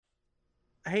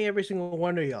hate every single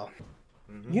one of y'all.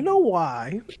 Mm-hmm. You know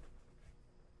why?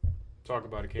 Talk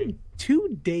about it, King.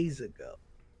 2 days ago,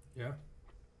 Yeah.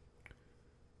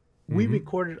 we Mhm.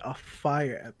 recorded a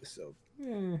fire episode.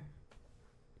 Yeah.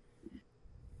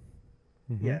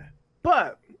 Yeah.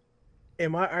 But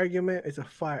in my argument, it's a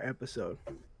fire episode.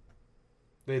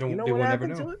 They You don't. know They what will never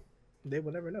happened to know. it? They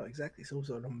will never know. Exactly. So it was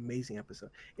an amazing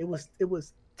episode. It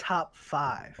was top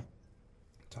 5.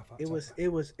 Top five. It Top was five. it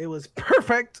was it was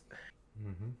perfect.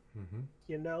 Mm-hmm.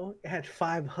 You know, it had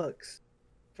 5 hooks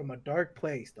from a dark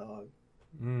place, dog.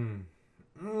 Mm.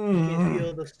 You can Mm.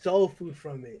 feel the soul food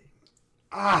from it,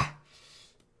 Ah.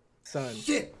 son.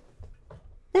 Shit. At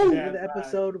the Boom. end of the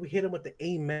episode, we hit him with the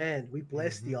amen. We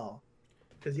blessed y'all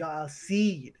because y'all our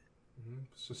seed.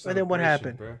 It's a And then what celebration,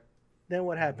 happened? bro. Then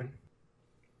what happened?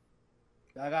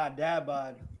 I got dad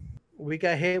bod. We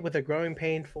got hit with a growing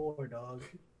pain 4, dog.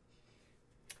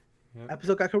 Yep.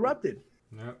 Episode got corrupted.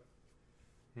 Yep.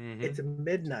 Mm-hmm. It's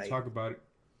midnight. Talk about it.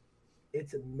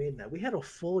 It's midnight. We had a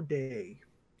full day.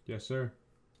 Yes, sir.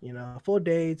 You know, a full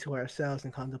day to ourselves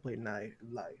and contemplate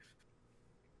life.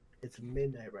 It's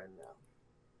midnight right now.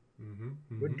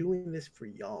 We're doing this for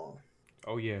y'all.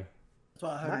 Oh yeah. That's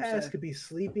what I heard My him ass say. could be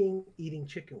sleeping, eating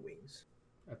chicken wings.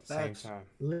 At the Facts. same time.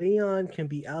 Leon can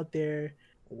be out there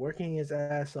working his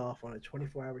ass off on a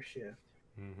 24-hour shift.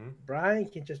 Brian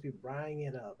can just be Brianing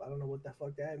it up. I don't know what the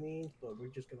fuck that means, but we're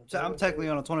just gonna. So I'm technically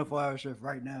on a 24-hour shift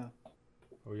right now.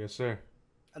 Oh yes, sir.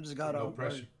 I just got No off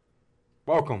pressure. work.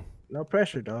 Welcome. No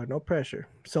pressure, dog. No pressure.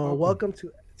 So welcome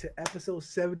to episode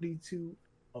 72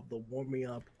 of the Warm Me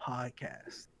Up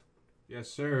podcast. Yes,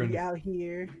 sir. We out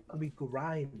here, we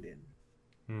grinding.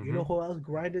 Mm-hmm. You know who else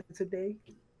grinded today?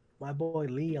 My boy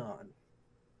Leon.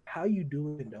 How you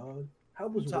doing, dog? How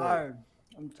was I'm work? tired.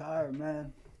 I'm tired,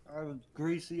 man. I was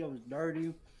greasy. I was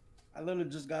dirty. I literally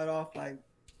just got off like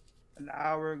an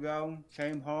hour ago.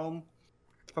 Came home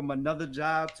from another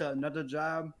job to another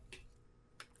job.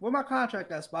 Where my contract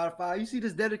at, Spotify? You see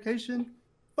this dedication?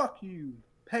 Fuck you.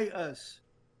 Pay us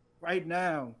right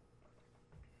now.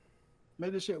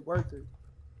 Make this shit worth it.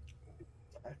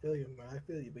 I feel you, man. I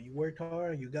feel you. But you worked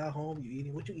hard. You got home. You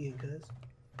eating? What you eating, cuz?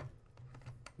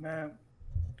 Man,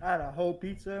 I had a whole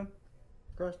pizza.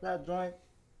 Crushed that joint.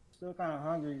 Still kind of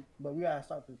hungry, but we gotta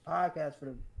start this podcast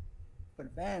for the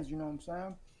fans. You know what I'm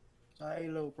saying? So I ate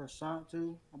a little croissant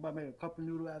too. I'm about to make a cup of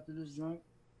noodle after this joint.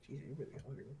 Jeez, you really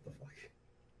hungry. What the fuck?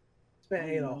 This man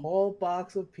ate a whole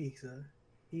box of pizza.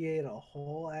 He ate a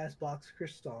whole ass box of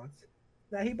croissants.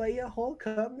 Now he about to eat a whole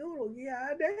cup noodle.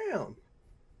 Yeah, damn.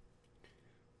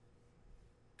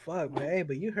 Fuck, man. Hey,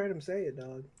 but you heard him say it,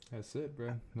 dog. That's it,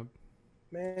 bro. Nope.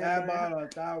 Man.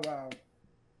 All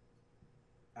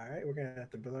All right, we're gonna have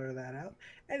to blur that out.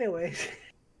 Anyways,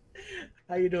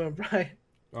 how you doing, Brian?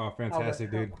 Oh, fantastic,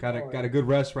 dude. How Got a good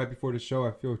rest right before the show.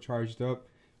 I feel charged up.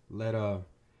 Let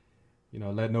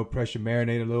no pressure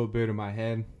marinate a little bit in my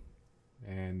head,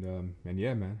 and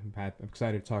yeah, man, I'm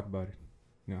excited to talk about it.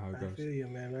 You know how it goes. I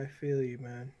feel you,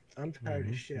 man. I'm tired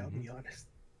as shit. I'll be honest.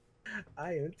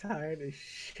 I am tired as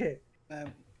shit.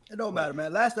 Man, it don't matter,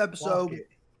 man. Last episode,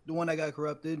 the one that got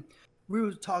corrupted, we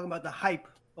was talking about the hype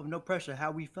of No Pressure,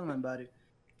 how we feeling about it.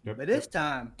 Yep. But this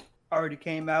time, already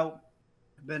came out.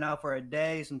 Been out for a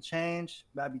day, some change,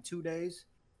 maybe 2 days.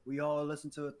 We all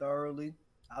listened to it thoroughly.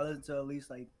 I listened to it at least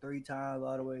like 3 times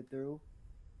all the way through.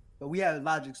 But we have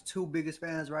Logic's 2 biggest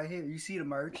fans right here. You see the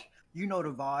merch. You know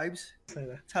the vibes.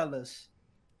 Tell us.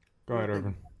 Go ahead,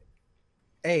 Irvin.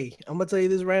 Hey, I'm gonna tell you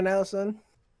this right now, son.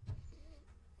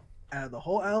 Out of the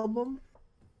whole album,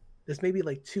 there's maybe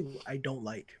like 2 I don't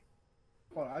like.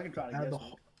 Hold on, I can try to guess.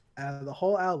 Out of the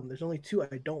whole album, there's only 2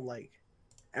 I don't like.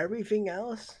 Everything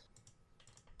else,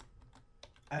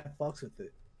 I fucks with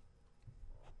it.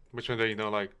 Which one do you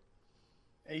don't like?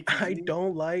 I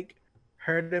don't like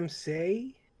Heard Them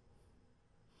Say,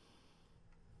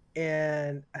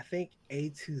 and I think A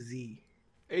to Z.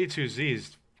 A to Z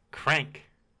is crank.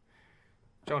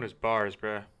 Jonas bars,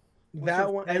 bruh.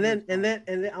 That one, and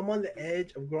then I'm on the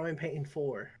edge of Growing Pain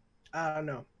 4. I don't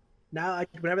know. Now,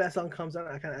 whenever that song comes on,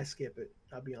 I skip it.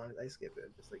 I'll be honest, I skip it.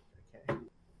 Just like I can't.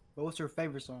 But what's your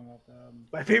favorite song off the album?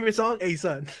 My favorite song, A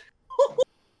Son.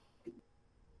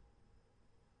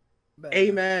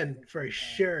 Amen for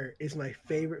sure is my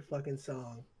favorite fucking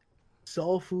song.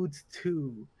 Soul Foods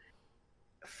 2,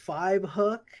 5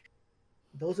 Hook.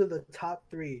 Those are the top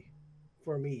 3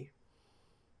 for me.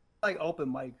 I like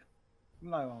Open Mic. I'm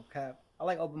not gonna cap. I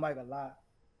like Open Mic a lot.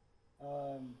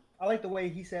 I like the way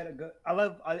he said a good. I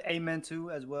love Amen too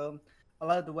as well. I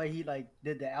love the way he like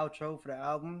did the outro for the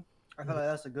album. I feel like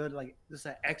that's a good like this is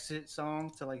an exit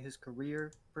song to like his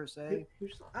career per se.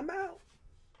 I'm out.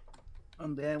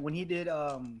 And then when he did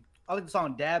I like the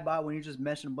song Dad Bod when he just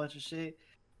mentioned a bunch of shit.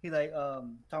 He like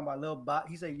talking about Lil Bob.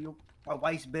 He said you my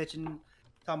wife's bitching,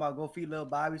 talking about go feed Lil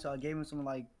Bobby. So I gave him some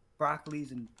like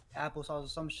broccolis and applesauce or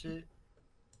some shit.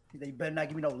 He said you better not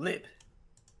give me no lip.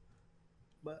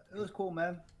 But it was cool,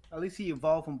 man. At least he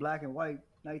evolved from black and white.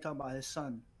 Now you talking about his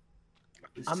son.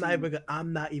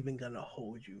 I'm not even gonna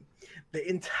hold you. The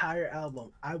entire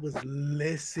album, I was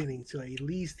listening to at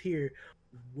least hear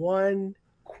one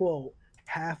quote,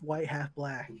 half white, half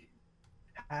black,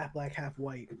 half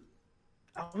white.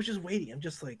 I was just waiting. I'm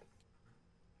just like,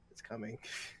 it's coming.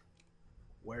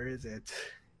 Where is it?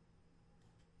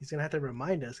 He's gonna have to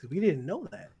remind us because we didn't know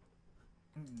that.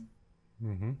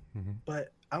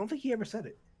 But I don't think he ever said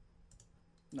it.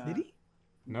 Nah. Did he?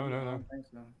 No. I don't think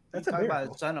so. That's he a talked about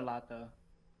miracle. his son a lot though.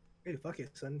 Hey, fuck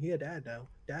it, son. He a dad now.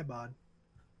 Dad bod.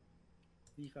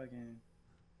 He fucking.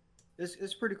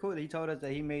 It's pretty cool that he told us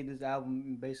that he made this album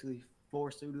in basically 4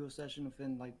 studio sessions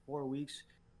within like 4 weeks,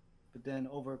 but then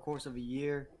over a course of a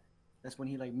year, that's when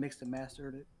he like mixed and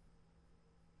mastered it.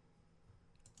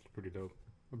 It's pretty dope.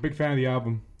 I'm a big fan of the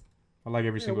album. I like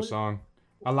every single what- song.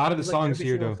 A lot of the Like songs every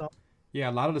here single though. song. Yeah,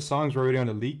 a lot of the songs were already on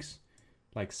the leaks.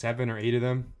 Like 7 or 8 of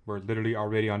them were literally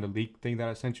already on the leak thing that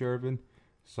I sent you, Irvin.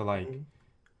 So like,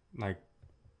 like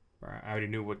I already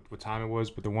knew what time it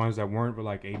was, but the ones that weren't were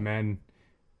like Amen,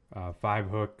 5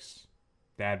 Hooks,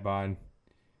 Dad Bod,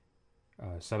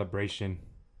 Celebration,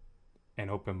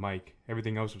 and Open Mic.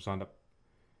 Everything else was on the.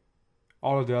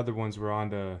 All of the other ones were on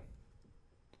the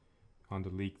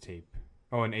leak tape.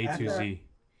 Oh, and A to Z.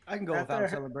 I can go After without I a heard-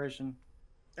 celebration.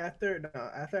 After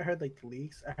I heard like the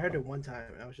leaks, I heard it one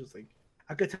time and I was just like,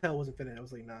 I could tell it wasn't finished. I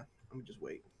was like, nah, I'm gonna just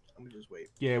wait.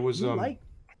 Yeah, it was.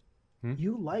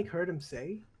 You like heard him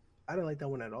say? I didn't like that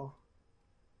one at all.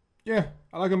 Yeah,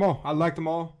 I like them all. I like them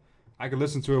all. I could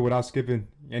listen to it without skipping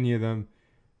any of them,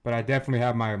 but I definitely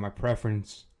have my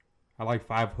preference. I like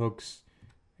 5 Hooks,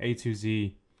 A to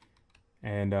Z,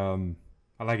 and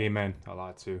I like Amen a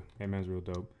lot too. Amen's real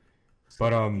dope.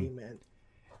 But Amen.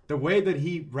 the way that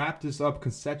he wrapped this up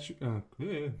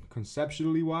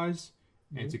conceptually wise,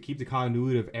 and to keep the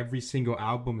continuity of every single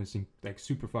album is like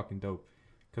super fucking dope.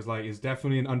 Cause like it's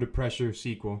definitely an Under Pressure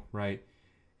sequel, right?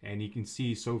 And you can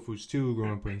see Sofu's 2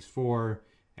 growing up in his 4,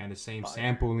 and the same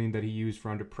sampling that he used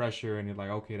for Under Pressure, and you're like,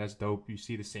 okay, that's dope. You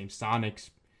see the same Sonics,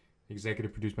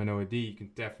 executive produced by Noah D. You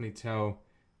can definitely tell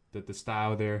that the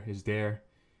style there is there,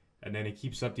 and then it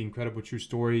keeps up the Incredible True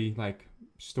Story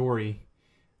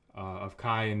of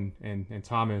Kai and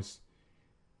Thomas,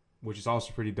 which is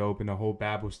also pretty dope, and the whole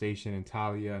Babel Station and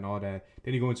Talia and all that.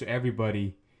 Then you go into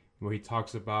Everybody, where he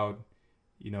talks about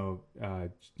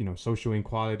social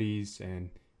inequalities and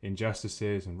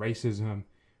injustices and racism,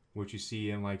 which you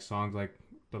see in like songs like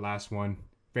the last one.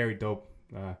 Very dope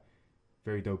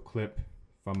clip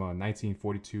from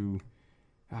 1942.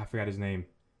 I forgot his name,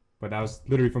 but that was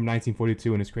literally from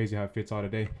 1942, and it's crazy how it fits all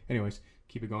today. Anyways,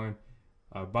 keep it going.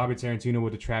 Bobby Tarantino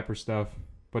with the Trapper stuff,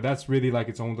 but that's really like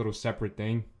its own little separate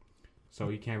thing, so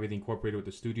you can't really incorporate it with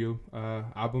the studio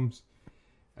albums.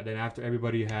 And then after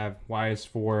Everybody, you have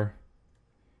YS4,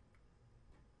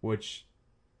 which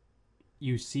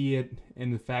you see it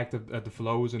in the fact of the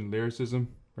flows and lyricism,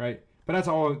 right? But that's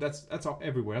all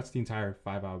everywhere. That's the entire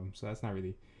 5 albums, so that's not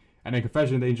really. And then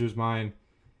Confession of Dangerous Mind,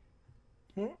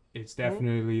 it's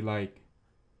definitely like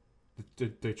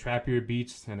the trappier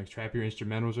beats and the trappier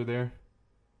instrumentals are there,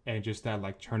 and just that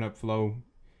like turn up flow.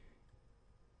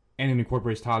 And it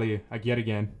incorporates Talia yet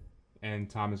again, and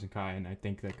Thomas and Kai, and I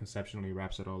think that conceptually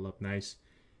wraps it all up nice.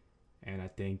 And I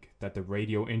think that the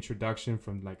radio introduction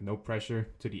from like No Pressure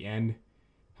to the end,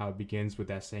 how it begins with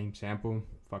that same sample,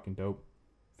 fucking dope.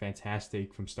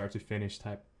 Fantastic from start to finish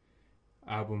type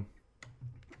album.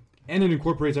 And it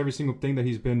incorporates every single thing that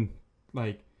he's been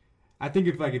like. I think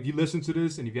if you listen to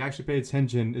this and if you actually pay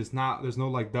attention, there's no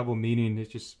like double meaning.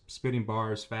 It's just spitting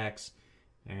bars, facts,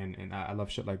 and I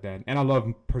love shit like that. And I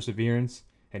love perseverance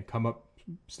and come up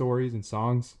stories and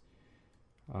songs.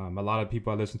 A lot of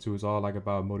people I listen to is all like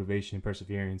about motivation,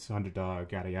 perseverance,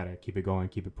 underdog, yada yada, keep it going,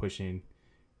 keep it pushing.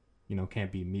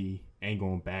 Can't be me, ain't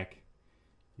going back.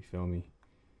 You feel me?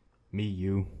 Me,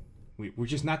 you, we're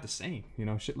just not the same.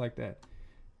 Shit like that.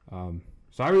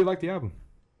 So I really like the album.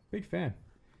 Big fan.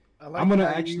 I'm gonna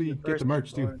actually get the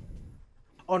merch too.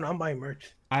 Oh no, I'm buying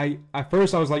merch. At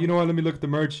first I was like, you know what? Let me look at the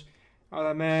merch. I was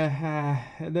like, man,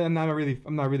 and then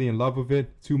I'm not really in love with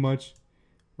it too much,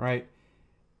 right?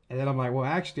 And then I'm like, well,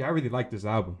 actually, I really like this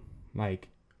album. Like,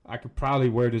 I could probably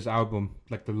wear this album,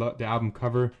 like the album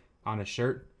cover, on a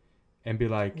shirt, and be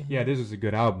like, yeah, this is a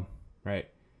good album, right?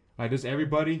 Like this,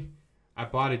 Everybody, I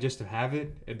bought it just to have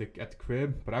it at the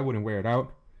crib, but I wouldn't wear it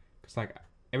out. Cause like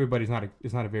everybody's not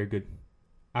it's not a very good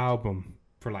album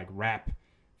for like rap,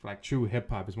 for like true hip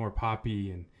hop. It's more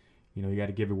poppy, and you know you got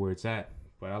to give it where it's at.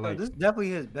 But I Yo, like. this is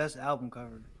definitely his best album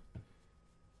cover,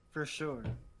 for sure.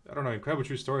 I don't know. Incredible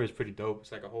True Story is pretty dope.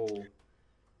 It's like a whole.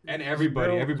 And It's real.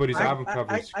 everybody's album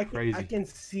cover is I crazy. can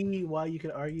see why you can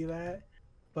argue that,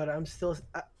 but I'm still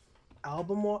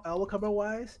album cover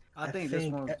wise. I think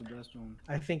this one's the best one.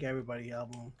 I think everybody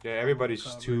album. Yeah, everybody's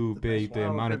just too big. The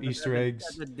amount of Easter eggs.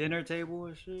 At the dinner table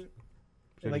and shit.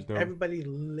 Like everybody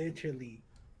literally,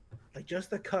 like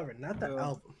just the cover, not the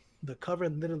album. The cover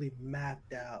literally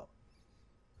mapped out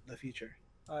the future.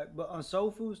 All right, but on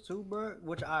Soul Foods too, bro,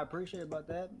 which I appreciate about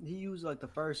that, he used like the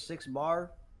first 6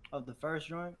 bar of the first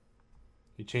joint.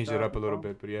 He changed it up a little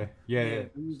bit, but yeah. He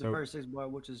used the first 6 bar,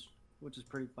 which is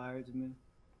pretty fire to me.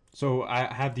 So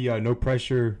I have the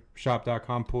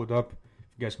nopressureshop.com pulled up.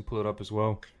 You guys can pull it up as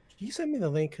well. Can you send me the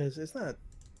link? Because it's not.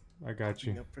 I got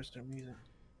you. For some reason.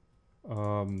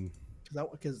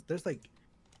 Because there's like.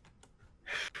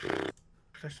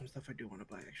 There's some stuff I do want to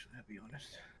buy, actually, I'll be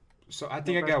honest. So I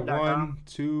think I got 1,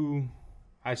 2.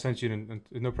 I sent you to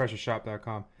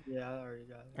nopressureshop.com. Yeah, I already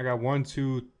got it. I got 1,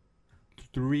 2,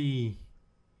 3,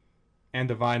 and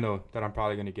the vinyl that I'm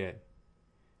probably gonna get.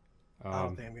 I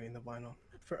don't think I'm getting the vinyl.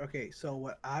 So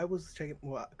what I was checking,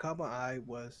 what caught my eye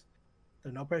was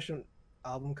the No Pressure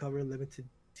album cover, limited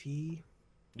tee.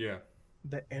 Yeah.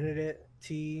 The internet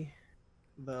tee.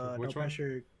 The Which No one?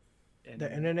 Pressure.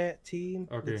 The internet tee.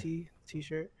 Okay. The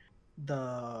t-shirt.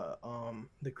 The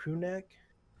crew neck.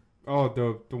 Oh,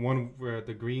 the one where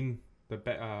the green,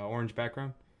 orange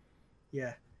background.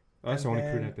 Yeah. Oh, that's the only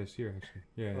crew neck this year, actually.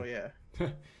 Yeah. Oh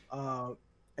yeah.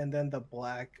 And then the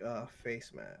black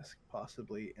face mask,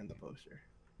 possibly in the poster.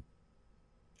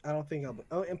 I don't think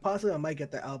and possibly I might get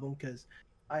the album because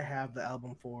I have the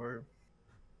album for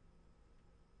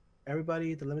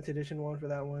everybody, the limited edition one for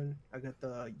that one. I got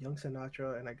the Young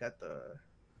Sinatra and I got the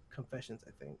Confessions,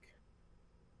 I think.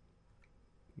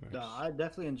 Nice. No, I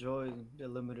definitely enjoy the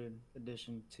limited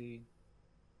edition tee.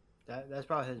 That's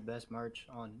probably his best merch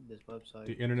on this website.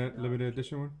 The internet limited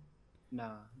edition one?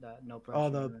 Nah, that No Pressure. Oh,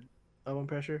 the album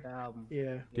Pressure? The album.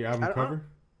 Yeah. The album cover?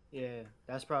 Yeah,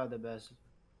 that's probably the best.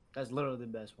 That's literally the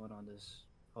best one on this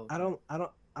whole I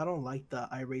don't like the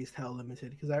I Raised Hell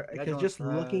limited because joint's just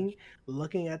trash.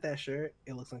 looking at that shirt,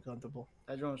 it looks uncomfortable.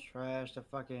 That joint's trash. The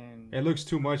fucking. It looks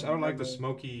too much. I don't like the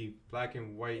smoky black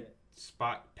and white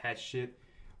spot patch shit.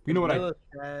 You know what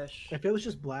trash. If it was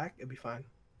just black, it'd be fine.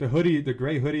 The hoodie, the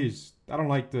gray hoodies. I don't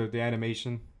like the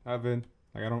animation of it.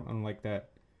 Like I don't like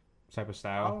that type of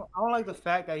style. I don't like the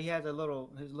fact that he has his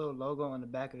little logo on the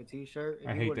back of the t-shirt.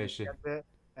 I hate that shit. That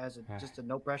as just a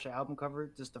No Pressure album cover,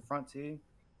 just the front tee.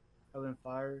 I wouldn't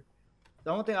fire.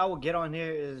 The only thing I would get on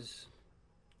here is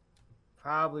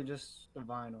probably just the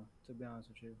vinyl, to be honest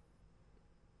with you.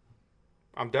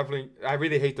 I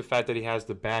really hate the fact that he has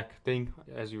the back thing,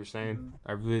 as you were saying. Mm-hmm.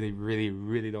 I really, really,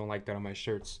 really don't like that on my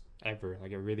shirts ever.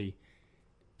 Like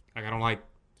I don't like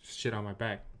shit on my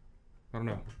back. I don't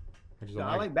know. I just don't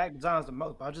I like back designs the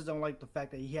most, but I just don't like the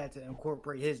fact that he had to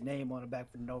incorporate his name on the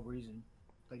back for no reason.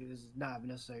 Like this is not a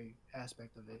necessary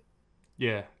aspect of it.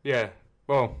 Yeah.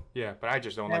 Well, yeah, but I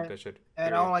just don't like that shit.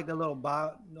 And I don't like the little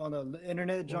on the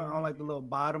internet joint. I don't like the little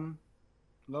bottom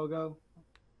logo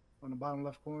on the bottom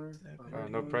left corner.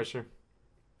 No pressure.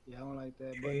 Yeah, I don't like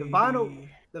that. But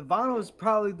the vinyl is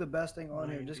probably the best thing on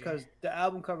here, just because the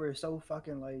album cover is so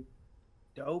fucking like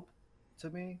dope to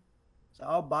me. So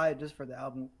I'll buy it just for the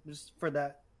album, just for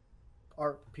that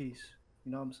art piece.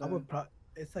 You know what I'm saying?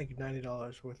 It's like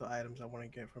 $90 worth of items I want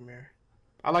to get from here.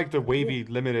 I like the wavy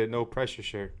limited no pressure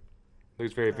shirt.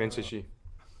 Looks very vintagey.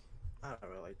 I don't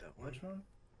really like that one. Which one?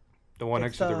 The one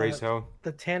next to the race hell.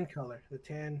 The tan color. The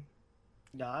tan.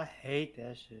 No, I hate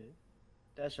that shit.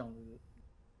 That's only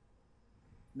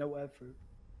no effort.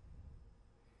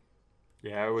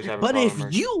 Yeah, I always have a But if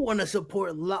merch. you want to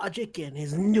support Logic and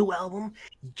his new album,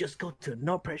 just go to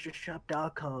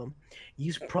nopressureshop.com.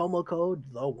 Use promo code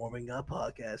The Warming Up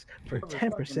Podcast for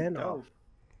 10% off.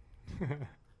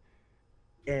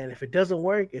 And if it doesn't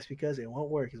work, it's because it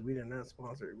won't work because we did not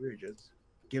sponsor it. We were just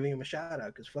giving him a shout out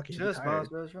because fucking Just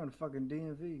sponsor us from the fucking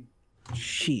DMV.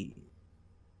 Shit.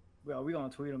 Well, we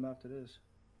gonna tweet him after this.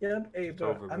 Yeah, hey,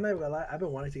 bro, I'm not gonna lie. I've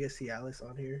been wanting to get Cialis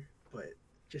on here, but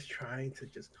just trying to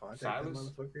contact the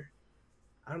motherfucker.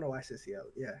 I don't know why I said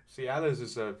Cialis. Yeah. Cialis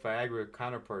is a Viagra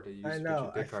counterpart that you use I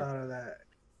know. I thought of that.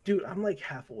 Dude, I'm like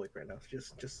half awake right now.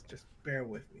 So just bear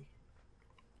with me.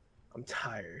 I'm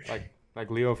tired. Like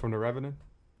Leo from The Revenant.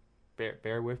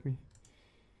 Bear with me.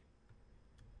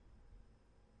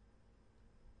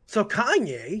 So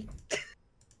Kanye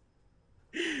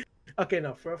Okay,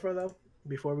 no, for though.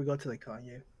 Before we go to the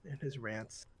Kanye and his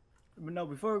rants, But no,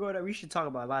 before we go there, we should talk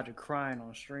about Elijah crying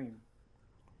on stream.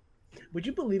 would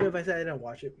you believe it if I said I didn't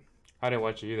watch it? I didn't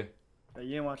watch it either. Like,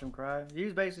 you didn't watch him cry. He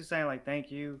was basically saying like,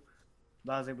 "Thank you,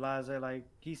 blase blase." Like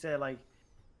he said, like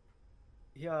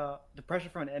he the pressure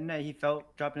from the internet he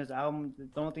felt dropping his album.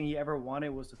 The only thing he ever wanted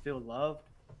was to feel loved.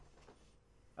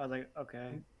 I was like, okay.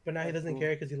 But now he That's doesn't cool.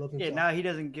 care because he loves Yeah, himself. now he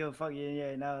doesn't give a fuck.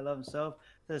 Yeah, now he loves himself.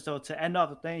 So to end off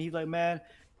the thing, he's like, man,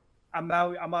 I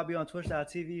might be on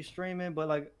Twitch.tv streaming, but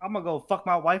like I'm gonna go fuck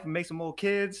my wife and make some more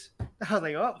kids. I was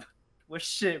like, oh, well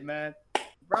shit, man.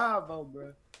 Bravo,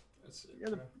 bro. That's it, You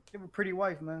have a pretty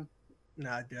wife, man.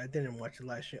 Nah, dude, I didn't watch the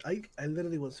live stream. I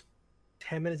literally was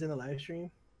 10 minutes in the live stream.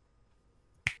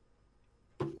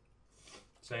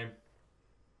 Same.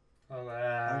 Oh,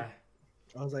 I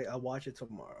was like, I'll watch it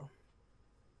tomorrow.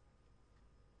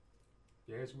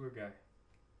 yeah, he's a weird guy.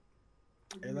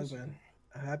 Hey, look, man,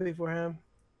 I'm happy for him.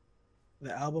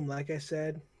 The album, like I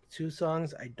said, 2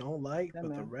 songs I don't like, Yeah, but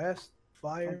the man. rest,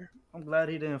 fire. I'm glad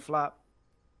he didn't flop.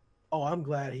 Oh, I'm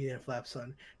glad he didn't flap,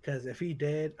 son. Because if he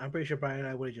did, I'm pretty sure Brian and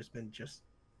I would have just been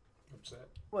Upset.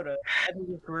 What a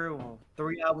heavy career with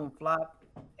 3 album flop,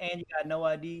 and you got no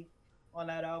ID on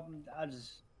that album. I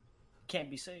just can't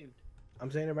be saved. I'm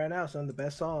saying it right now, son. The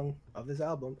best song of this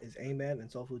album is Amen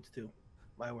and Soul Foods 2.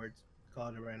 My words.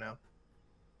 Calling it right now.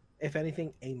 If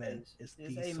anything, Amen is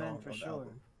It's the Amen song for of the sure.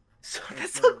 album. So For that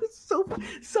sure. song was so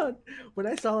son. When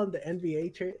I saw on the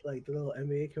NBA like the little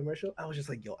NBA commercial, I was just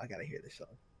like, yo, I gotta hear this song.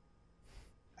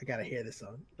 I gotta hear this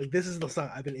song. Like this is the song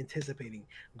I've been anticipating.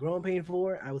 Growing Pain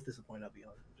 4, I was disappointed, I'll be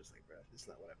honest. I'm just like, bro, this is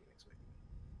not what I've been expecting.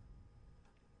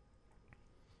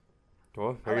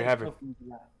 Well, I there you like have it. Soul Food a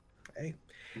lot. Hey.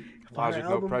 Logic, Fire no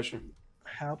album. pressure.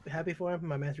 Happy for him.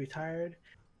 My man's retired.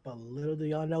 But little do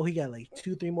y'all know he got like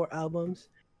 2-3 more albums.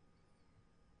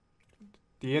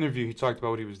 The interview, he talked about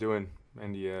what he was doing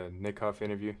in the Nick Huff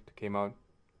interview that came out.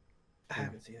 I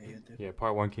haven't seen it yet, dude. Yeah,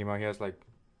 part 1 came out. He has like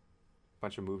a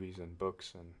bunch of movies and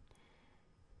books and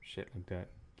shit like that.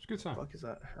 It's a good song. Fuck is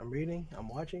that? I'm reading, I'm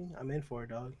watching, I'm in for it,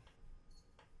 dog.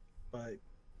 But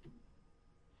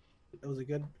it was a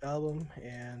good album,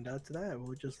 and that's that.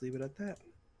 We'll just leave it at that.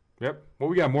 Yep. Well,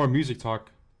 we got more music talk.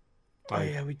 Oh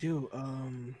Like, yeah, we do.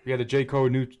 we got the J. Cole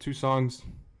new 2 songs.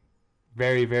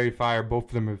 Very, very fire. Both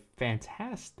of them are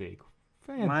fantastic.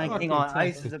 Lion King on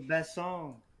Ice is the best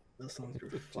song. Those songs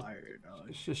were fire, dog.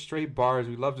 It's just straight bars.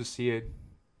 We love to see it.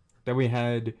 Then we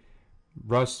had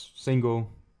Russ single,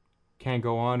 Can't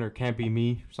Go On or Can't Be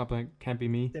Me, something like Can't Be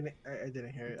Me. I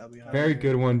didn't hear it. I'll be honest. Very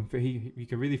good one. You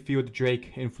can really feel the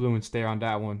Drake influence there on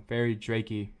that one. Very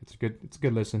Drakey. It's a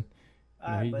good listen.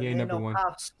 You know, But he ain't ain't number no one.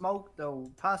 Pop Smoke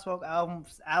though. Pop Smoke album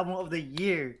of the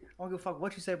year. I don't give a fuck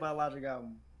what you say about Logic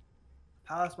album.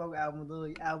 Pop Smoke album of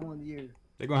the year.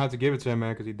 They're gonna have to give it to him,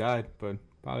 man, because he died. But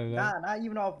probably that. Not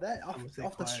even off that. I'm gonna stay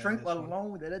Off the quiet on strength this one.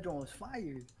 alone, that joint was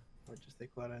fire. I'll just stay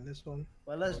quiet on this one.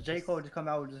 But unless J. Cole just come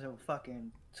out with just a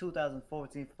fucking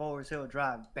 2014 Forest Hill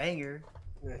Drive banger.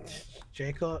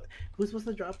 J. Cole. Who's supposed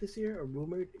to drop this year? Or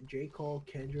rumored? J. Cole,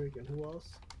 Kendrick, and who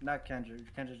else? Not Kendrick.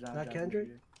 Kendrick's not Not dropping Kendrick?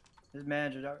 this year. His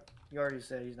manager, he already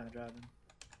said he's not dropping.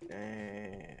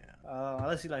 Damn.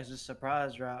 Unless he likes just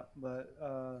surprise drop. But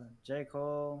J.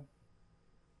 Cole,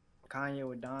 Kanye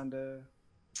with Donda.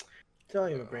 Don't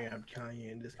even bring up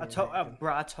Kanye in this.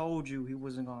 I told you he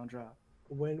wasn't gonna drop.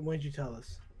 When'd you tell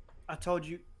us? I told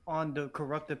you on the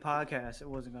Corrupted podcast it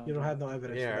wasn't gonna. You don't drop. have no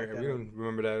evidence. Yeah, to back we that up. don't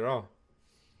remember that at all.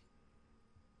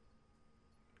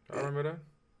 I remember that.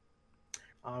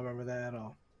 I don't remember that at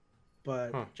all.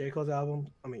 But Huh. J. Cole's album,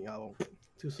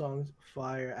 2 songs,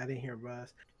 fire. I didn't hear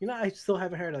Russ. You know, I still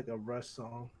haven't heard like a Russ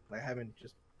song. Like, I haven't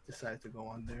just decided to go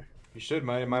on there. You should,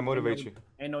 man. It might motivate you.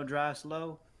 Ain't no drive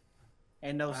slow.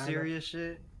 Ain't no I know. serious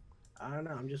shit. I don't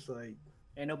know. I'm just like,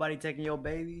 Ain't nobody taking your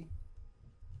baby.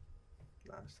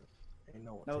 nah, ain't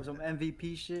no one. No take some that.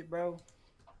 MVP shit, bro.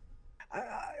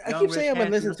 I Young keep Rich saying I'm gonna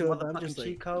Hampton, listen this to it, but I'm motherfucking just like,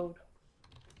 cheat code.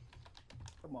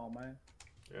 Come on, man.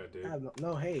 Yeah, I dude. have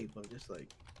no hate, but just like,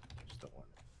 I just don't want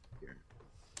to hear it.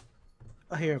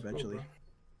 I'll hear it eventually.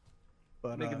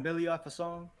 But Making Billy off a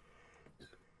song.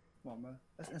 Come on, man.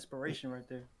 That's inspiration right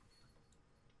there.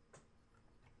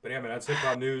 But yeah, man, that's hip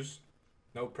hop news.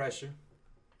 No pressure.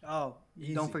 Oh,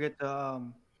 Easy. don't forget to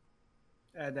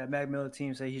add that Mac Miller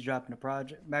team say he's dropping a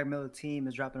project. Mac Miller team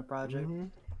is dropping a project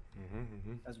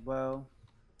as well.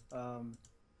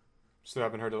 Still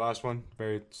haven't heard the last one.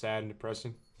 Very sad and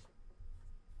depressing.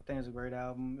 I think it's a great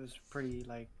album. It's pretty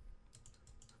like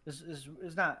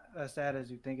it's not as sad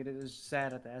as you think it is. It's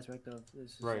sad at the aspect of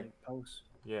this Right. like post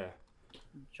Yeah.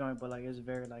 joint, but like it's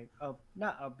very like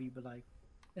not upbeat, but like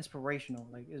inspirational.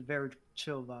 Like it's very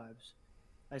chill vibes.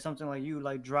 Like something like you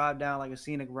like drive down like a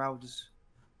scenic route, just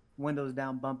windows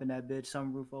down, bumping that bitch,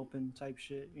 sunroof open type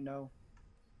shit. You know,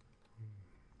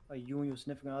 like you and your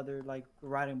significant other like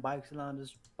riding bikes along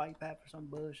this bike path or some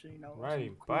bullshit. You know,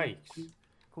 Riding some bikes.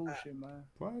 cool shit, man.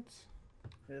 What?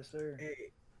 Yes, sir.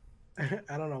 Hey,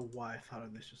 I don't know why I thought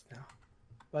of this just now,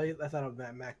 but I thought of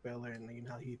that Mac Miller and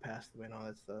how he passed away and all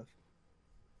that stuff.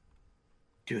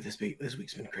 Dude, this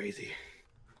week's been crazy.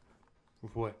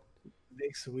 What?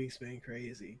 This week's been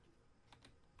crazy.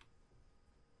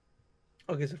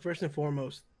 Okay, so first and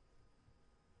foremost,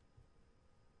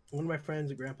 one of my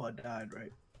friends' grandpa died,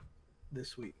 right?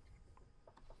 This week.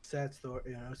 Sad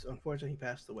story, unfortunately he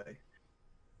passed away.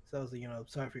 So that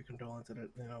was, sorry for your condolences. I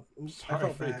Sorry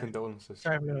felt for your bad. condolences.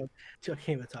 Sorry for I can't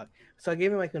even talk. So I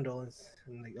gave him my condolence,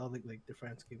 and all the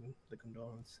friends gave him the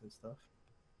condolence and stuff.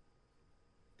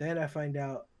 Then I find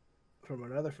out from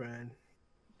another friend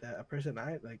that a person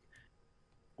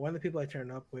one of the people I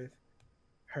turned up with,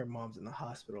 her mom's in the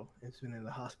hospital. It's been in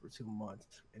the hospital 2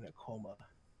 months in a coma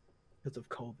because of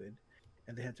COVID,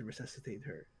 and they had to resuscitate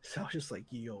her. So I was just like,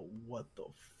 yo, what the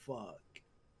fuck?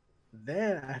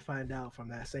 Then I find out from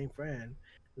that same friend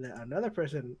that another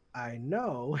person I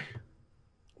know,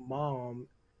 mom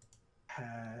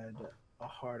had a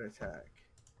heart attack.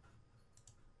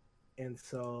 And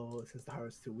so since the heart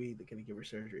was too weak, they're gonna give her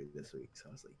surgery this week. So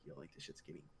I was like, yo, this shit's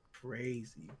getting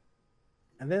crazy.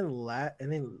 And then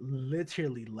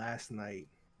literally last night,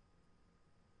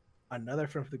 another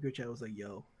friend from the group chat was like,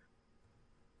 yo,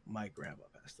 my grandma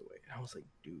passed away. And I was like,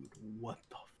 dude, what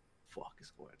the fuck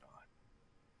is going on?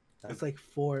 That's like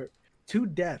 2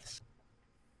 deaths.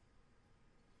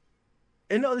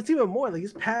 And no, it's even more. Like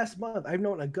this past month, I've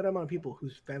known a good amount of people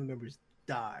whose family members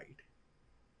died.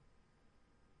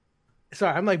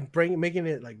 Sorry, I'm making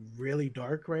it like really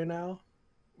dark right now.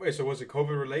 Wait, so was it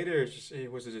COVID related, or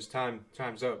was it just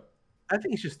time's up? I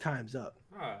think it's just time's up.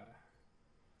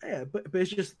 Yeah, but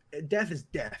it's just death is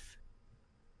death.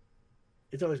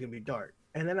 It's always gonna be dark.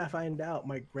 And then I find out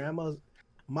my grandma's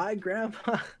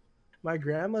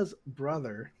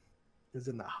brother is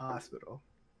in the hospital,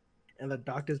 and the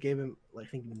doctors gave him I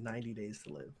think 90 days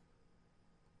to live.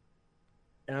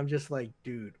 And I'm just like,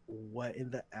 dude, what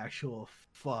in the actual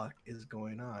fuck is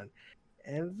going on?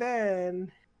 And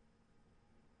then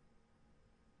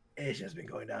it's just been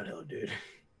going downhill, dude.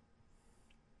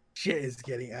 Shit is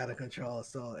getting out of control.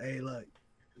 So, hey, look,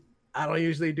 I don't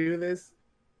usually do this.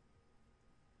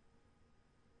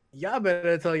 Y'all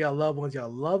better tell y'all loved ones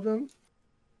y'all love them.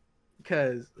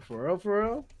 Because, for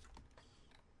real,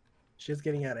 shit's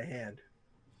getting out of hand.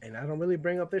 And I don't really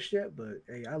bring up this shit, but,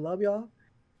 hey, I love y'all.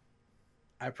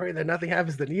 I pray that nothing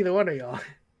happens to neither one of y'all.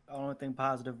 I don't think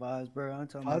positive vibes, bro. I'm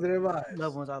talking Positive about vibes.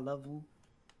 loved ones. I love them.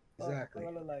 Exactly.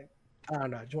 Like, I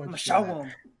don't know. I just wanted I'm to show share that.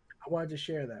 them. I wanted to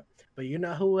share that. But you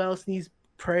know who else needs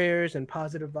prayers and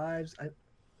positive vibes?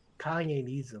 Kanye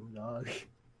needs them, dog.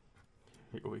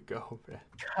 Here we go, man.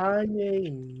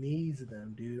 Kanye needs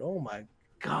them, dude. Oh my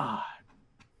god.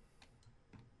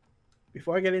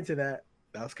 Before I get into that,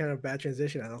 that was kind of a bad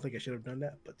transition. I don't think I should have done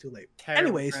that, but too late. Terrible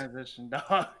Anyways, transition,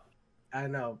 dog. I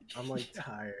know. I'm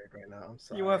tired right now. I'm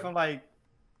sorry. You went from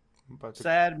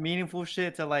sad, meaningful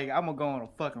shit to I'm gonna go on a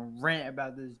fucking rant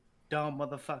about this dumb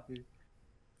motherfucker.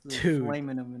 Dude,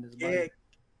 flaming him in his body.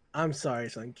 I'm sorry,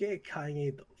 son. Get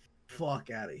Kanye the fuck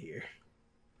out of here.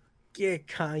 Get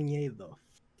Kanye the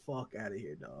fuck out of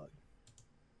here, dog.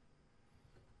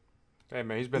 Hey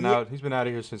man, he's been out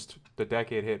of here since the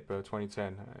decade hit, bro.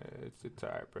 2010. It's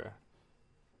alright, bro.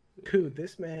 Dude,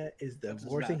 this man is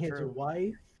divorcing his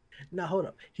wife. Now hold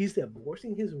up. He's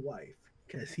divorcing his wife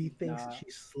because he thinks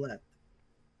she slept.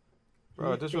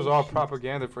 Bro, this was all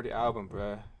propaganda for the album,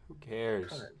 bro. Who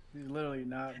cares? He's literally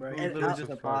not, bro. He literally just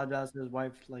apologized to his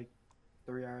wife 3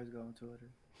 hours ago on Twitter.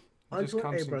 He just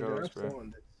comes and goes,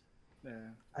 bro. Yeah.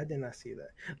 I did not see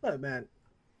that. Look, man.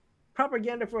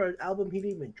 Propaganda for an album he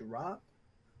didn't even drop.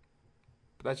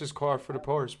 But that's just call for the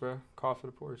poorest, bro. Call for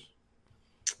the poorest.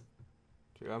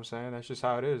 You know what I'm saying? That's just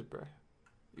how it is, bro.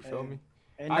 You feel me?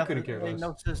 I couldn't care less. Ain't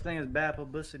no such thing as bad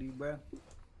publicity, bro.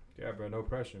 Yeah, bro. No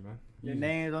pressure, man. Your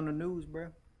name's on the news, bro.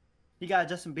 He got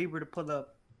Justin Bieber to pull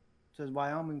up to his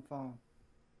Wyoming phone.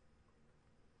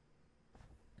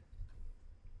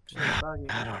 I don't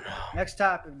know. Next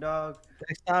topic, dog.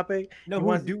 Next topic. No,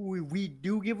 we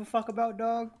do give a fuck about,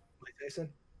 dog? Mike Tyson?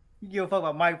 You give a fuck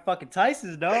about Mike fucking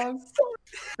Tyson's, dog.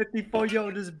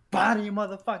 54-year-old just body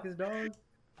motherfuckers, dog.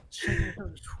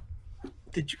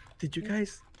 Did you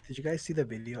guys see the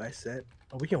video I sent?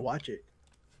 Oh, we can watch it.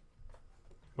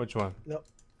 Which one? No,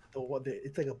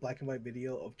 it's like a black and white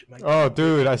video of Mike. Oh,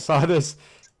 dude, I saw this.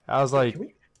 I was like,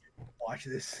 watch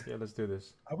this. Yeah, let's do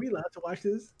this. Are we allowed to watch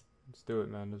this? Let's do it,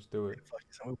 man. Let's do it. Fuck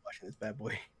this. I'm watching this bad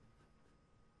boy.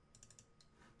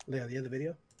 Leon, the other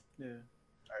video? Yeah.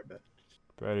 Alright, bet.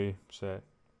 Ready, set,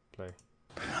 play.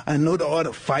 I know the art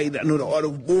of fight. I know the art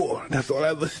of war. That's all I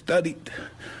ever studied.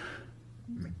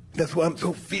 That's why I'm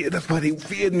so feared. That's why they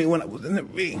feared me when I was in the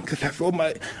ring. Because that's all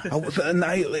I was an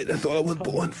annihilator. That's all I was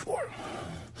born for.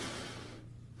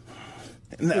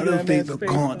 And now those days are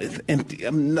gone. It's empty.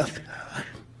 I'm nothing.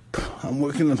 I'm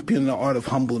working on being the art of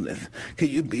humbleness. Can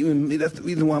you be with me? That's the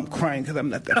reason why I'm crying, because I'm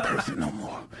not that person no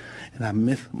more. And I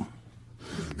miss him.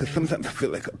 Because sometimes I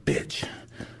feel like a bitch.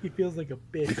 He feels like a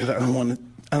bitch. Because I don't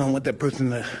want that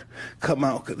person to come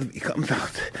out, because if he comes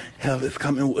out, hell is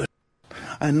coming with.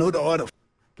 I know the art of.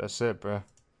 That's it, bro.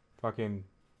 Fucking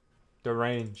the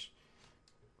range.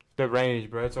 The range,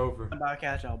 bro. It's over. I'm about to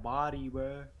catch a body,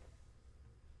 bro.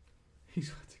 He's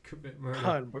about to commit murder.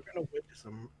 God, we're gonna witness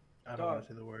some. I don't want to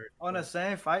say the word. On the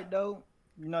same fight though,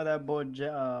 you know that boy on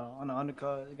the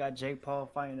undercard, they got Jake Paul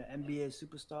fighting an NBA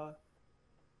superstar,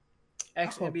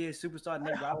 ex NBA superstar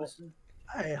Nate Robinson.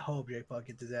 I hope Jake Paul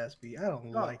gets his ass beat. I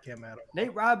don't like him at all.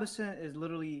 Nate Robinson is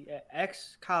literally an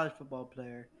ex college football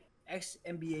player, ex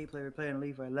NBA player, playing in the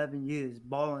league for 11 years,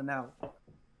 balling out.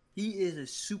 He is a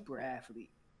super athlete.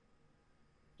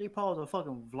 Jake Paul is a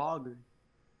fucking vlogger.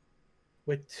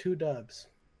 With 2 dubs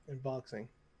in boxing.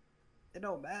 It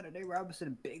don't matter. Nate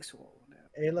Robinson big swole now.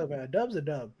 Hey, look, man, a dub's a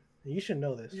dub. You should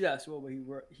know this. Yeah, swole, but he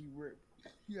ripped.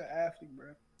 He an athlete, bro.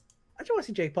 I just want to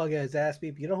see Jake Paul get his ass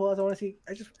beat. But you know who else I want to see?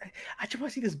 I just want to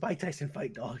see this Mike Tyson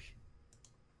fight, dog.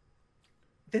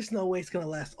 There's no way it's gonna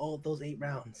last all of those 8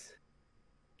 rounds.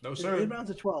 No, Is it sir. 8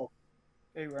 rounds or 12?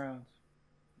 8 rounds.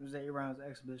 It was 8 rounds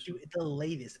exhibition. Dude, the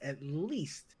latest, at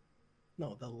least.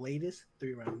 No, the latest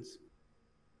 3 rounds.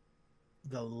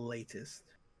 The latest.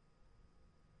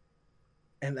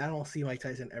 And I don't see Mike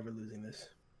Tyson ever losing this.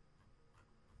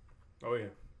 Oh yeah.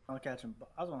 I just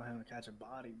want him to catch a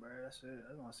body, bro. That's it. I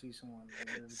just want to see someone.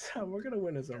 Son, we're gonna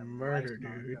win as a murder,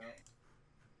 dude. Out.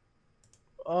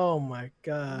 Oh my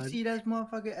god. You see that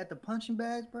motherfucker at the punching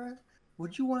bags, bro?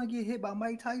 Would you want to get hit by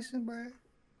Mike Tyson, bro?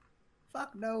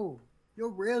 Fuck no. Your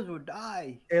ribs will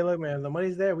die. Hey, look, man, the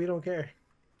money's there. We don't care.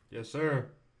 Yes, sir.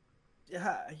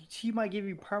 Yeah, he might give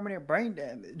you permanent brain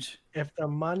damage. If the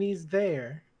money's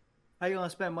there, How you gonna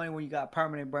spend money when you got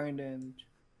permanent brain damage?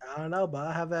 I don't know, but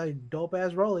I have that dope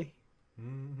ass rollie.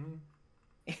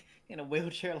 Mm-hmm. In a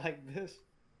wheelchair like this?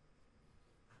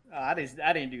 Oh, I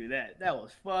didn't do that. That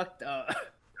was fucked up.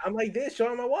 I'm like this,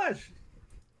 showing my watch.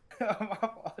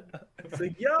 It's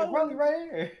like, yo, Rollie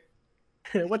right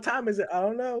here. what time is it? I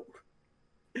don't know.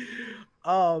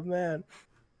 Oh man.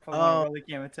 Really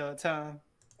can't even tell the time.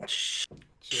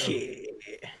 Shit.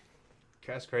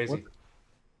 That's crazy.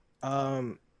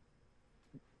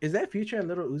 Is that Future and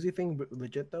Little Uzi thing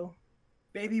legit though?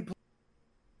 Baby,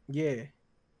 Yeah.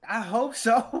 I hope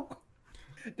so.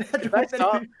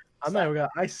 I'm not even gonna.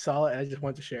 I saw it. I just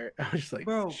wanted to share it. I was just like,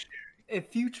 Bro, shit. if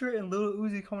Future and Lil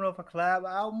Uzi coming off a collab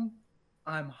album,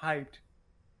 I'm hyped.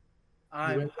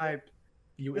 I'm hyped.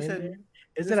 You It's in a- there?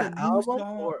 Is it's it a an new album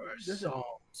song. or a This is a- song?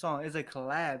 Song is a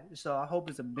collab, so I hope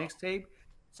it's a mixtape,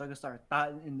 so I can start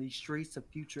thotting in the streets of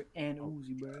Future and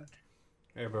Uzi, bro.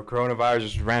 Hey, bro, coronavirus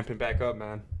is ramping back up,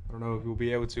 man. I don't know if we'll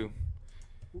be able to.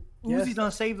 Yes. Uzi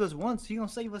done saved us once. He gonna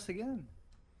save us again.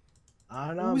 I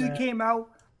don't know, Uzi man. came out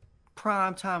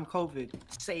prime time COVID.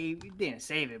 Didn't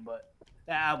save it, but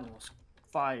that album was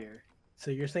fire. So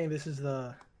you're saying this is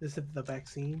the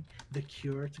vaccine, the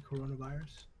cure to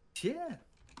coronavirus? Yeah.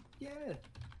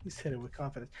 He said it with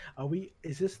confidence.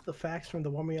 Is this the facts from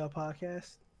the Warming Up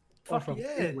podcast? Or Fuck from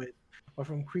yeah. Creedway? Or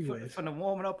from Creedway? From the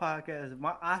Warming Up podcast,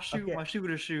 I shoot, Okay. my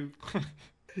shooter shoot.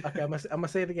 Okay, I'm gonna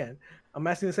say it again. I'm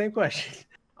asking the same question.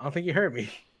 I don't think you heard me.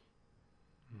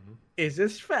 Mhm. Is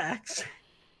this facts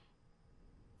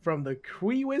from the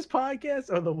Creedwiz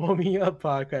podcast or the Warming Up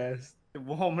podcast? The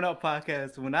Warming Up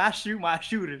podcast. When I shoot, my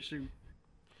shooter shoot.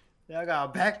 Y'all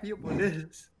gotta back me up on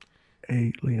this.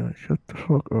 Hey, Leon, shut the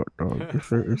fuck up, dog. It's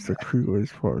the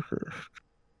Creedways podcast.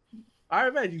 All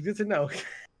right, man. You good to know.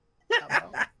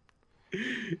 Yo,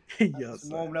 That's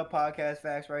son. Warming Up podcast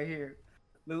facts right here.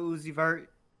 Lil Uzi Vert,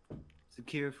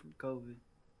 secure from COVID.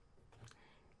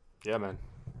 Yeah, man.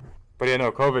 But yeah,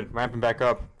 no, COVID ramping back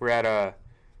up. We're at a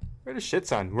shit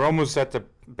ton. We're almost at the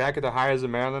back of the highs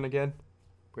of Maryland again.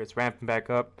 Where it's ramping back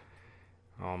up.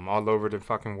 All over the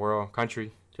fucking world,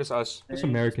 country. Just us. Just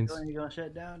Americans. You gonna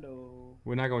shut down though?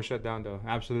 We're not going to shut down, though.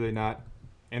 Absolutely not.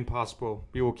 Impossible.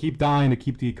 We will keep dying to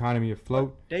keep the economy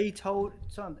afloat. They told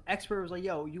some expert was like,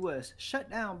 "Yo, U.S. shut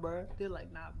down, bro." They're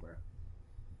like, "Nah, bro.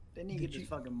 They need to get this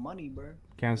fucking money, bro.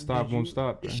 Can't stop, won't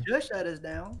stop. They man. should shut us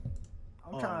down."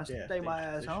 I'm trying to yeah, stay my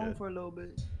ass they home should. for a little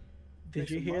bit. Did Make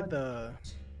you some hear money. the?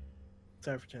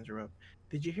 Sorry for to interrupt.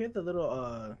 Did you hear the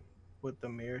little what the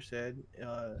mayor said?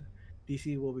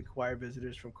 DC will require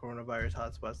visitors from coronavirus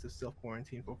hotspots to self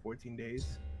quarantine for 14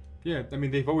 days. Yeah, I mean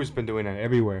they've always been doing that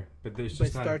everywhere, but it's But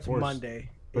just it not starts enforced. Monday.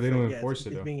 But they don't enforce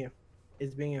it it's though.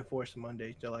 it's being enforced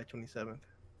Monday, July 27th.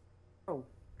 Bro,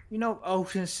 you know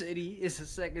Ocean City is the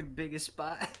second biggest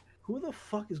spot. Who the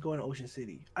fuck is going to Ocean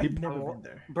City? I've never Bro, been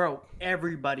there. Bro,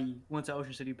 everybody went to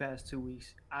Ocean City past 2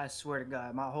 weeks. I swear to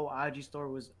God, my whole IG story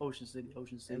was Ocean City,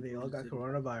 Ocean City. And they all Ocean got City.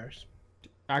 coronavirus.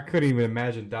 I couldn't even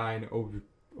imagine dying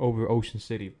over Ocean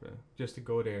City, bro. Just to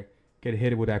go there, get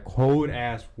hit with that cold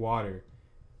ass water,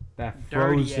 that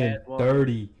frozen, Dirty-ass water.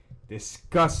 dirty,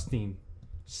 disgusting,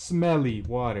 smelly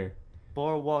water.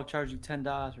 Boardwalk charge you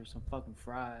 $10 for some fucking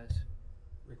fries.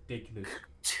 Ridiculous.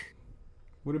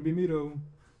 Wouldn't be me though.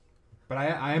 But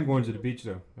I am going to the beach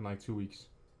though in like 2 weeks.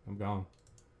 I'm gone.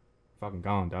 Fucking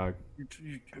gone, dog. Just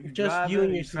you and your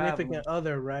traveling. significant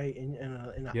other, right? In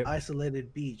an Yep.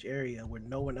 isolated beach area where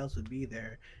no one else would be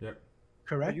there. Yep. Are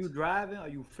Correct? you driving or are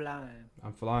you flying?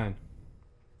 I'm flying.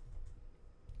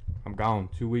 I'm gone.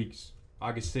 2 weeks.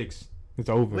 August 6th. It's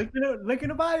over. Link in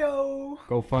the bio.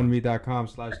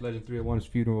 GoFundMe.com/Legend301's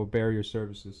funeral barrier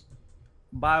services.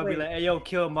 Bio be Wait. like, hey, yo,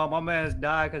 kill my man's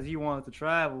died because he wanted to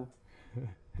travel.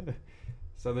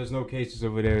 So there's no cases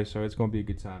over there, so it's gonna be a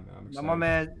good time, man. I'm excited. My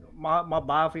man, my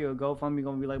bio for your GoFundMe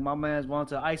gonna be like, my man's wanted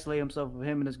to isolate himself from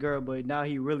him and his girl, but now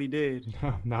he really did.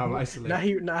 Now I'm isolated.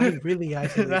 Now he really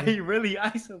isolated. now he really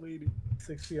isolated.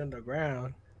 6 feet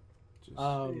underground. Just-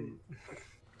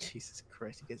 Jesus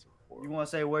Christ, he gets You horrible. want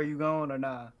to say where you going or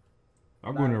not?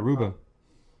 I'm going to Aruba.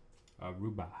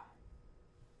 Aruba.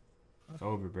 It's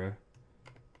over, bro.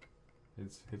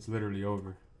 It's literally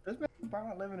over. This man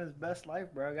Brown living his best life,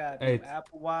 bro. Got a Hey, new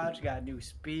Apple Watch, got a new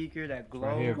speaker, that glow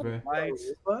right here, bro. lights.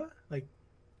 Aruba? Like,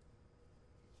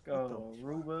 Go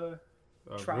Aruba.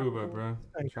 Aruba, bro.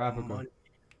 like Tropical. money.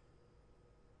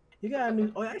 You got a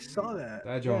new. Oh, I saw that.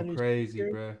 That You got a joint new crazy,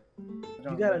 speaker?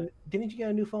 bro. You got a? Didn't you get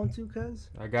a new phone too, cuz?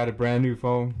 I got a brand new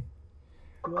phone.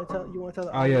 You want to tell? You want to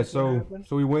tell? The Oh yeah, audience what happened?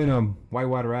 so we went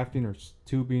whitewater rafting or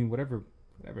tubing, whatever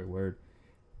word,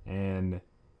 and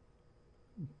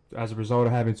as a result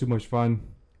of having too much fun,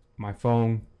 my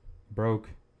phone broke,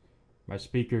 my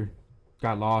speaker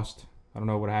got lost. I don't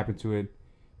know what happened to it.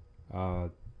 I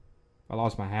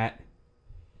lost my hat.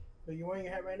 So you're wearing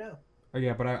your hat right now. Oh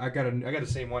yeah, but I got the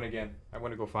same one again. I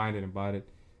went to go find it and bought it.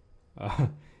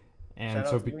 And Shout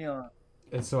so out to Leon.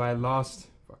 and so I lost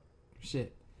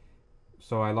shit.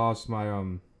 So I lost my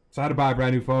so I had to buy a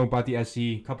brand new phone, bought the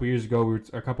SE a couple years ago.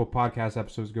 A couple podcast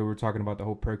episodes ago we were talking about the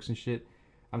whole perks and shit.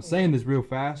 I'm saying this real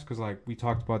fast cuz like we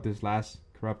talked about this last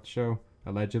corrupt show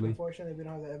allegedly. Unfortunately, we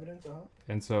don't have the evidence.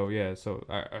 And so yeah, so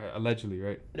allegedly,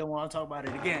 right? I don't want to talk about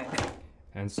it again.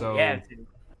 And so Yeah, dude.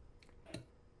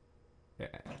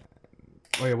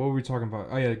 Oh yeah, what were we talking about?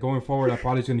 Oh yeah, going forward, I'm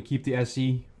probably going to keep the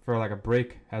SE for like a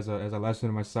break as a lesson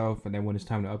to myself, and then when it's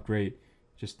time to upgrade,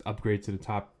 just upgrade to the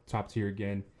top tier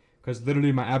again. Because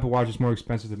literally, my Apple Watch is more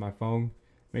expensive than my phone.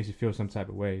 Makes you feel some type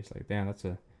of way. It's like, damn, that's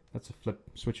a flip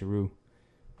switcheroo.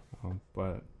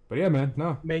 But yeah, man,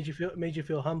 no. Made you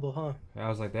feel humble, huh? I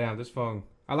was like, damn, this phone.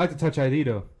 I like the Touch ID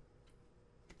though.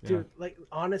 Yeah. Dude, like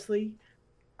honestly,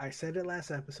 I said it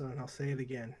last episode, and I'll say it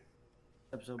again.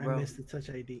 Episode, I bro. missed the Touch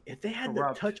ID. If they had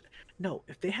Corrupt.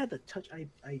 if they had the Touch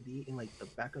ID in like the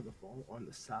back of the phone on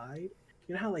the side,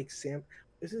 you know how like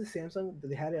this is a Samsung, but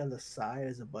they had it on the side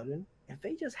as a button. If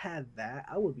they just had that,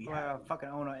 I would be I happy. fucking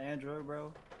own an Android,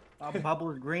 bro. My bubble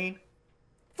is green.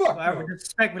 Fuck Don't ever no.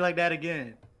 disrespect me like that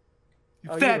again. You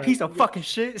Oh, fat you're right. piece of You're- fucking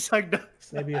shit. It's like,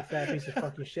 Maybe a fat piece of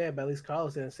fucking shit, but at least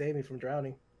Carlos didn't save me from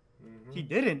drowning. he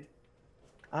didn't.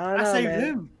 I don't know, I saved man.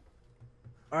 him.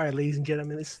 All right, ladies and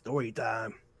gentlemen, it's story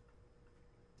time.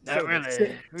 Not So- really.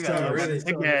 so- We so- got to really-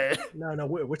 again. No,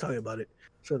 we're talking about it.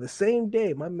 So the same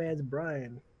day, my man's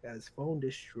Brian got his phone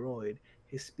destroyed,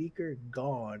 his speaker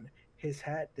gone, his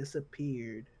hat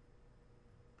disappeared.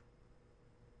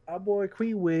 Our boy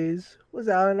Quee Wiz was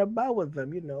out and about with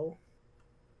them, you know.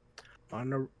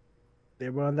 They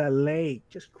were on that lake,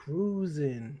 just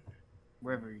cruising.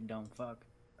 Wherever you dumb fuck.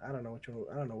 I don't know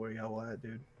where y'all were at,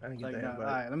 dude. I didn't get Like, that. nah, all But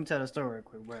right, let me tell the story real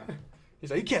quick, bro.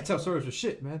 He's like, you can't tell stories for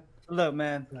shit, man. Look,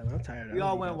 man. I'm tired. We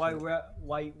all went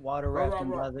white water rafting,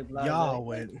 blah, blah, blah. Y'all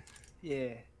went.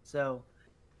 Yeah. So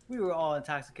we were all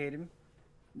intoxicated,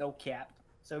 no cap.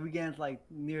 So we getting like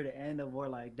near the end of our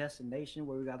like destination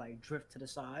where we got like drift to the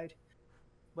side.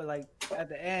 But like at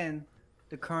the end,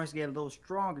 the currents get a little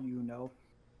stronger, you know.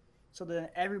 So then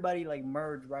everybody like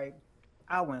merged, right?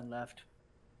 I went left.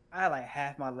 I had like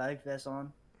half my life vest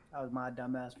on. That was my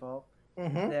dumbass fault.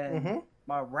 Mm-hmm, Then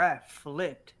my raft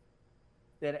flipped.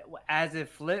 Then as it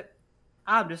flipped,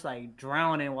 I'm just like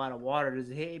drowning while the water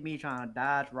just hit me, trying to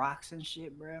dodge rocks and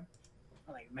shit, bro.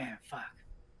 I'm like, man, fuck.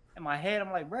 In my head,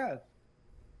 I'm like, bro,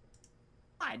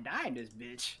 I died in this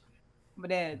bitch. But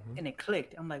then, and it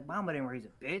clicked. I'm like, mama didn't raise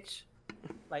a bitch.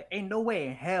 Like, ain't no way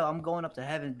in hell I'm going up to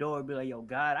heaven's door and be like, yo,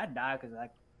 God, I died because I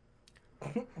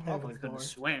couldn't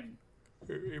swim.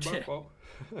 Ain't my fault.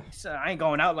 So I ain't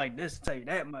going out like this, to tell you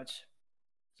that much.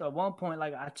 So at one point,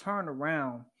 like, I turned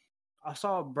around. I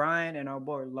saw Brian and our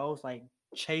boy Los, like,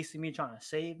 chasing me, trying to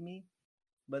save me.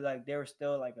 But, like, they were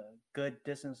still, like, a good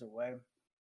distance away.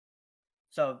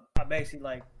 So I basically,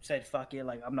 like, said, fuck it.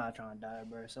 Like, I'm not trying to die,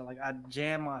 bro. So, like, I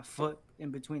jammed my foot in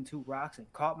between two rocks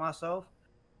and caught myself.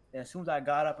 And as soon as I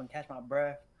got up and catch my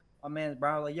breath, my man's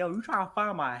Brian was like, yo, you trying to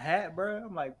find my hat, bro?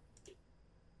 I'm like,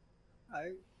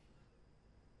 I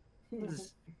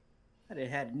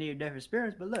didn't have a near-death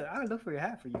experience, but look, I look for your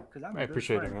hat for you because I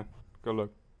appreciate it, man. Good luck.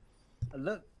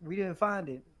 Look, we didn't find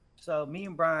it, so me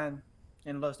and Brian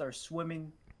and Love started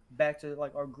swimming back to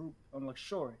like our group on the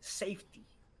shore, safety,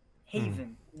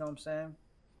 haven. You know what I'm saying?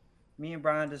 Me and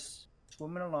Brian just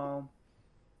swimming along.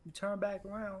 We turn back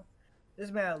around.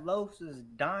 This man Los is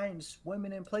dying,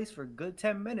 swimming in place for a good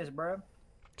 10 minutes, bro.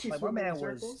 Like my man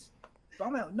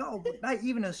no, not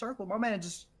even in a circle. My man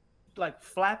just like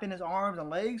flapping his arms and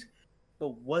legs,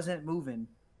 but wasn't moving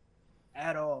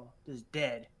at all. Just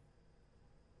dead.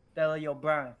 They're like, yo,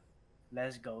 Brian,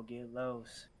 let's go get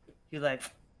Los. He's like,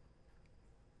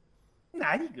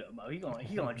 nah, he good, Mo.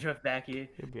 He gonna drift back here.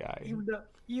 He'll be alright.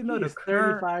 Even though he's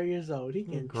 35 years old. He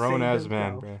can grown ass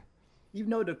man, bro. Even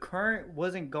though the current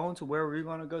wasn't going to where we were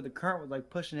gonna go, the current was like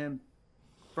pushing him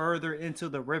further into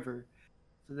the river.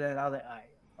 So then I was like, all right,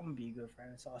 I'm gonna be a good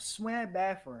friend. So I swam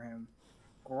back for him,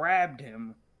 grabbed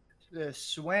him,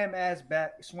 just swam us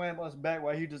back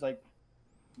while he just like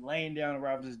laying down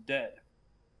around just dead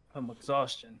from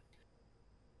exhaustion.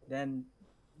 Then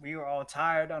we were all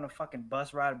tired on a fucking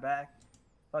bus ride back.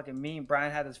 Fucking me and Brian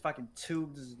had this fucking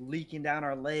tube just leaking down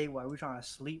our leg while we were trying to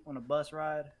sleep on a bus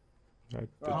ride.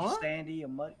 We're all sandy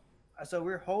and muddy. So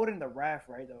we're holding the raft,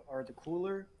 right, or the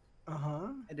cooler.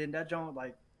 And then that joint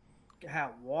like had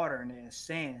water in it and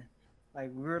sand.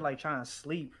 Like we were like trying to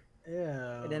sleep.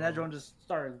 Yeah. And then that joint just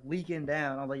started leaking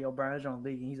down. I'm like, yo, Brian, that joint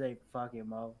leaking. He's like, fuck it,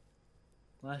 Mo.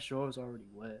 My shore's already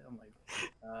wet. I'm like,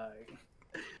 alright.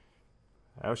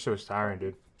 That shit was tiring,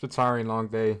 dude. It's a tiring long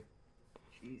day.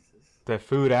 Jesus. The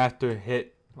food after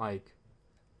hit like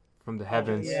from the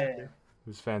heavens. Yeah. It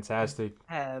was fantastic.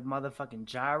 Had motherfucking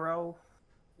gyro.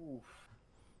 Oof.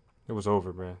 It was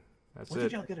over, man. That's Where it.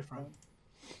 did y'all get it from?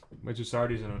 Went to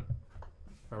Sardi's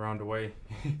around the way.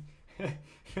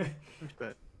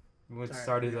 Respect. We went to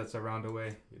Sardi's that's around the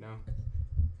way, you know.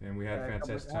 And we had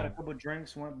fantastic Had a time. couple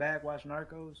drinks, went back, watched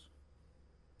Narcos.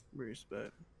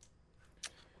 Respect.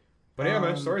 But yeah,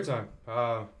 man, story time.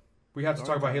 We have to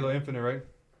talk about Halo Infinite, right?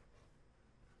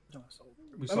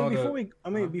 We saw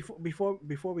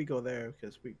before we go there,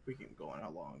 because we can go on a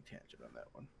long tangent on that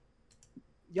one.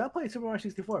 Y'all played Super Mario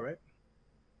 64, right?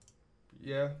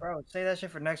 Yeah. Bro, say that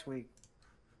shit for next week.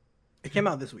 It came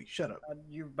out this week. Shut up.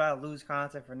 You're about to lose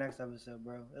content for next episode,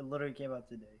 bro. It literally came out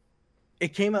today.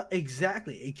 It came out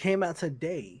exactly. It came out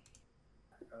today.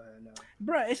 No.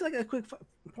 Bro, it's like a quick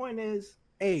point is,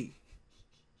 hey,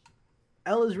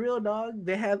 Ella's real, dog.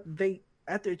 They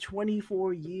after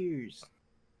 24 years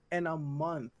and a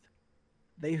month,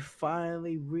 they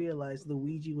finally realized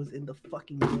Luigi was in the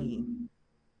fucking game.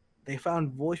 They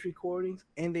found voice recordings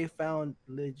and they found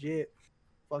legit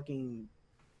fucking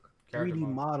 3D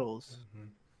models. Mm-hmm.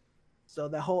 So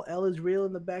that whole Ella's real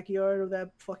in the backyard of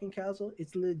that fucking castle,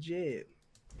 it's legit.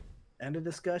 End of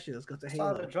discussion. Let's go to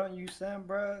Halo. Saw the joint you sent,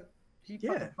 bro. He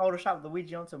fucking photoshopped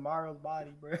Luigi onto Mario's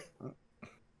body, bro.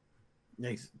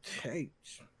 Nice. Hey,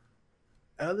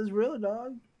 Ella's real,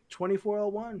 dog.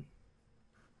 2401.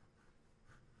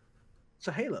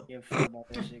 So Halo. Give a fuck about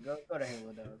that shit. Go to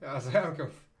Halo, dog. I was like,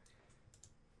 okay.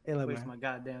 Halo, Waste man. my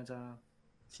goddamn time.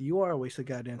 So you are a waste of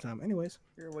goddamn time. Anyways,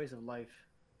 You're a waste of life.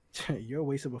 you're a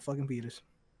waste of a fucking fetus.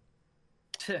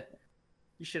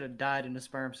 You should have died in the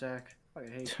sperm sack. I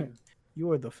hate you.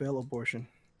 You are the failed abortion.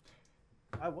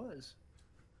 I was.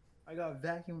 I got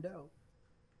vacuumed out.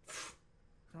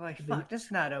 I'm like, fuck, this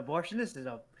is not an abortion. This is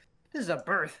a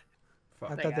birth.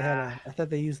 I thought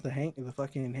they used the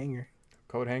fucking hanger.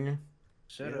 Coat hanger?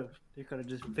 Should have. They could have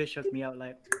just fish hooked me out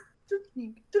like.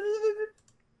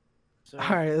 So,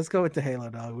 All right, let's go with the Halo,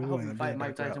 dog. I We're hope going you to fight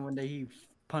Mike Tyson one day. He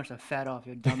punched a fat off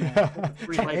your dumb ass.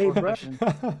 Hey, bro.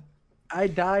 I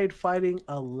died fighting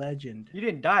a legend. You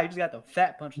didn't die. You just got the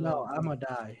fat punch. No, I'm gonna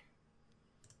die.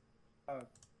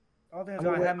 All that's I'ma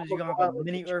gonna wait- happen is I'ma you're gonna go have out a with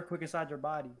mini the- earthquake inside your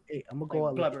body. Hey, I'm gonna Like go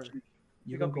out blubber. like a tree.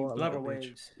 You're gonna gonna be go out blubber like a bitch.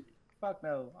 waves. Fuck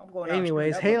no. I'm going out.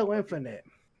 Anyways, shooting that Halo motherfucker. Infinite.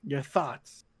 Your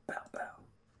thoughts? Bow, bow.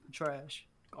 Trash.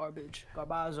 Garbage.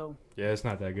 Garbazo. Yeah, it's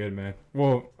not that good, man.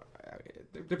 Well,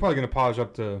 they're probably gonna polish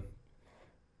up the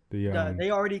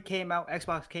They already came out.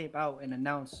 Xbox came out and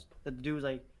announced that the dude was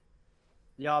like,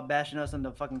 "Y'all bashing us on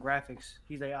the fucking graphics."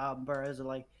 He's like, bro, he's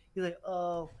like,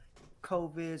 "Oh,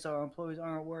 COVID, so our employees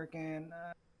aren't working."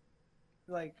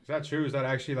 Like, Is that true? Is that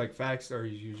actually like facts, or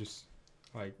you just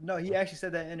like? no, he actually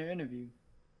said that in an interview.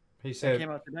 He That said came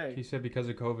out today. he said because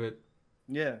of COVID,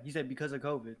 Yeah, he said because of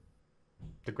COVID.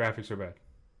 the graphics are bad.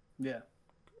 Yeah.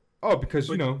 Oh, because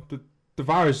you know the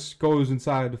virus goes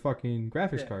inside the fucking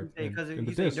graphics card. Because and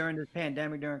the he said disc. during this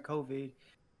pandemic, during COVID,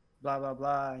 blah blah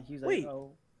blah. He's like, Wait,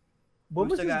 "Oh, When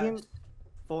we was still this got game?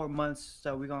 4 months,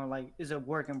 so we're gonna like it's a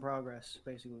work in progress,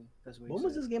 basically." That's what he When said.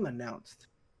 was this game announced?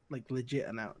 Like legit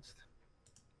announced?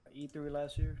 E3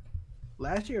 last year.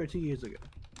 Last year or 2 years ago?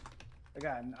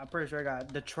 I'm pretty sure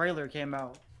the trailer came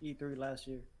out E3 last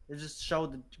year. It just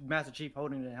showed the Master Chief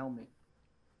holding the helmet.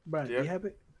 Brian, do Yeah. you have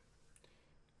it?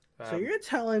 So you're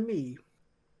telling me?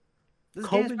 This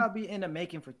COVID- game's probably in the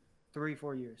making for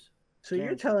 3-4 years. So you're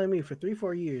Guaranteed. telling me for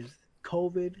 3-4 years,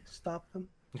 COVID stopped them,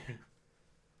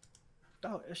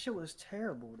 Dog, that shit was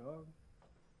terrible, dog.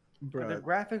 bro? The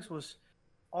graphics was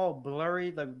all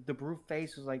blurry. Like the brute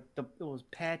face was like it was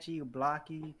patchy,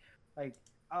 blocky. Like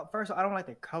first, I don't like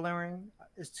the coloring.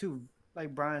 It's too,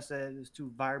 like Brian said, it's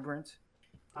too vibrant.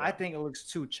 I think it looks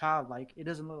too childlike. It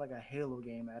doesn't look like a Halo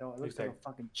game at all. It looks like a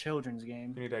fucking children's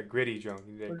game. You need that gritty junk.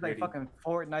 You need It that looks like gritty. fucking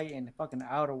Fortnite and fucking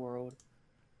Outer World.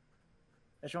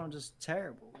 That show's just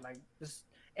terrible. Like this,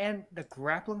 and the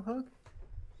grappling hook.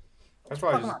 That's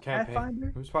probably fucking just like campaign. Pathfinder?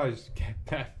 It was probably just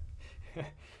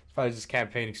it's probably just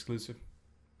campaign exclusive,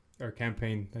 or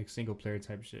campaign like single player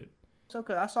type shit. So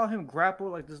cause I saw him grapple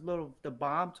like the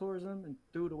bomb towards him and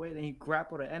threw it away. Then he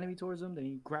grappled the enemy towards him. Then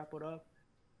he grappled up.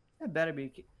 That better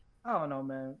be. I don't know,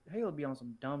 man. Halo be on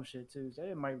some dumb shit too. So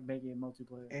it might make it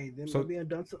multiplayer. Hey, then So- maybe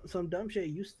done some dumb shit.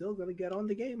 You still gonna get on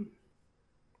the game?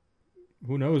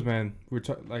 Who knows, man?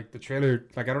 Like the trailer.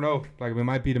 Like I don't know. Like it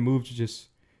might be the move to just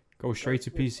go straight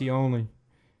to PC only.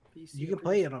 PC You can or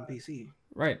play it on PS5. PC.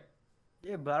 Right.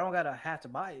 Yeah, but I don't gotta have to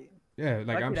buy it. Yeah. Like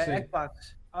Like I'm that saying. Xbox,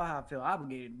 I feel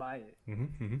obligated to buy it.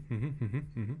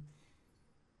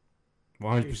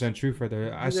 100% true for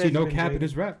that. I You see guys no been cap in waiting.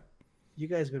 his rap. You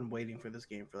guys been waiting for this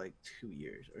game for like 2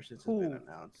 years, or since it's Who? been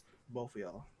announced. Both of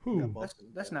y'all. Who? Yeah, both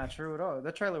That's of y'all. not true at all.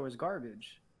 That trailer was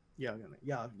garbage. Y'all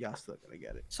still gonna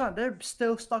get it. Son, they're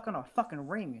still stuck on a fucking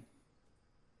ring.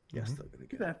 Y'all still gonna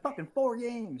It's get been it. fucking 4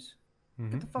 games.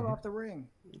 Get the fuck off the ring.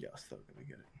 Y'all still gonna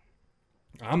get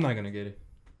it. I'm not gonna get it.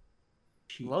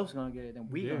 Love's gonna get it, then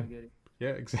we Yeah. gonna get it. Yeah,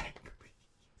 exactly.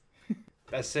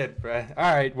 That's it, bruh.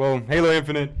 All right. Well, Halo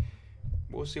Infinite.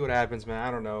 We'll see what happens, man.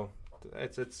 I don't know.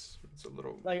 It's a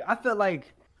little. Like I feel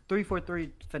like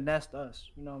 343 finessed us.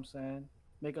 You know what I'm saying?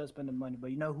 Make us spend the money.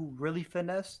 But you know who really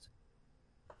finessed?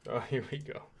 Oh, here we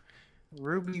go.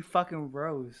 Ruby fucking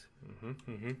Rose.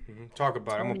 Talk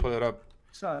about it. I'm gonna pull it up.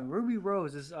 Son, Ruby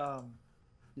Rose is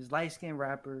this light skinned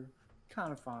rapper,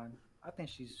 kind of fine. I think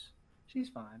she's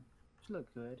fine. She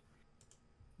look good.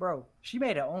 Bro, she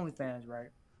made her OnlyFans, right?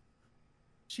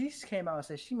 She came out and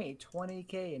said she made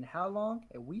 20K in how long?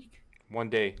 A week? One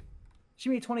day. She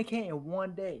made 20K in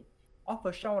one day off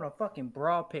of showing a fucking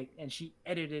bra pic, and she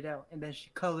edited it out, and then she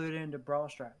colored it in the bra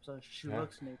strap, so she Yeah.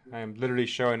 looks naked. I am literally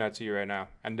showing that to you right now.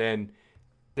 And then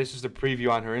this is the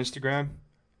preview on her Instagram.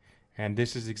 And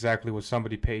this is exactly what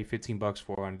somebody paid $15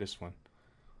 for on this one.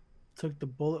 Took the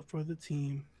bullet for the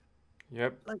team.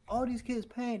 Yep. Like all these kids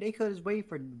paying, they could just wait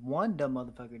for one dumb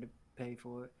motherfucker to pay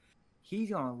for it. He's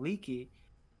gonna leak it.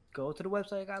 Go to the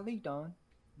website it got leaked on.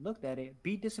 Looked at it.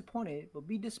 Be disappointed, but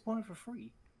be disappointed for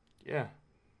free. Yeah.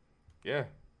 Yeah.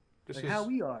 This Like is how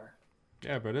we are.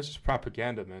 Yeah, bro, this is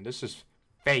propaganda, man. This is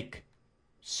fake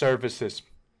services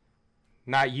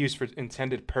not used for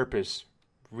intended purpose.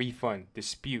 Refund,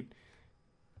 dispute.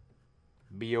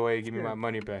 BOA, give me my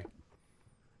money back.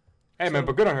 Hey, man,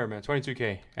 but good on her, man.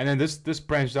 22K. And then this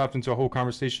branched off into a whole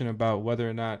conversation about whether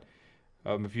or not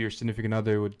if your significant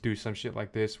other would do some shit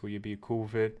like this, will you be cool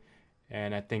with it?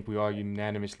 And I think we all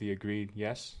unanimously agreed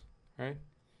yes, right?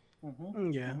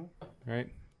 Yeah. Right?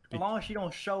 As long as she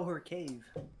don't show her cave.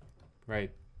 Right.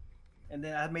 And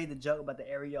then I made the joke about the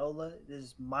areola. This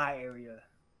is my area.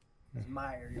 It's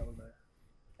my areola.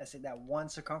 That's it. That one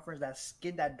circumference, that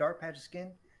skin, that dark patch of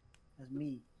skin. That's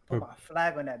me. Put my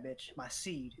flag on that bitch. My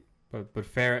seed. But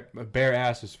bare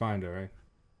ass is fine though, right?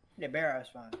 Yeah, bare ass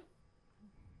fine.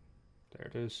 There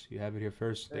it is. You have it here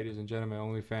first, ladies and gentlemen.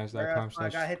 Bruh,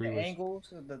 like I hit the OnlyFans.com/freewish.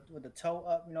 angles with the toe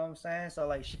up, you know what I'm saying? So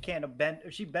like she can't have bend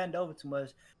if she bend over too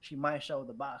much, she might show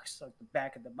the box, like the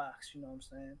back of the box, you know what I'm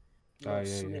saying? You Oh know, yeah,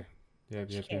 yeah, slip. yeah,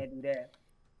 She yeah. can't do that.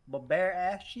 But bare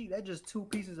ass cheek, that's just 2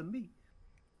 pieces of meat.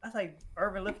 That's like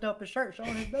Irvin lifting up his shirt,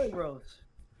 showing his belly rolls.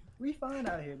 We fine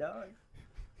out here, dog.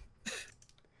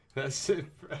 That's it,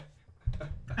 bro.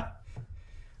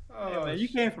 Yeah, man, you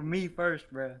came from me first,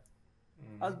 bro.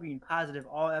 I was Mm. being positive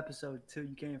all episode 2.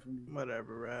 You came from me.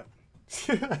 Whatever, rap.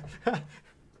 I'm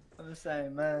just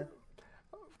saying, man.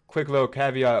 Quick little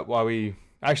caveat while we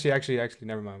actually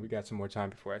never mind. We got some more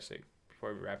time before we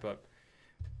wrap up.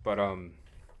 But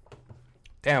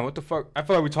damn, what the fuck? I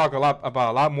feel like we talked about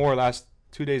a lot more last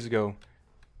 2 days ago.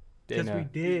 Because than, we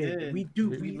did. We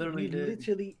We literally did.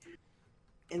 literally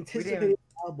We anticipated didn't- the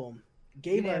album. We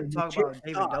Gave our didn't talk legit about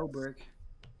David thoughts. Dobrik.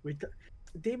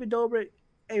 David Dobrik,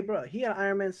 hey bro, he had an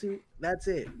Iron Man suit. That's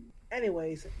it.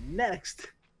 Anyways, next. It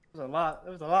was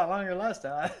a lot longer last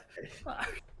time.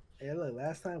 Hey, look,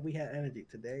 last time we had energy.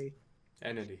 Today,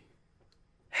 entity.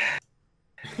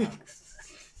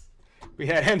 We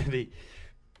had entity.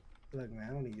 look, man,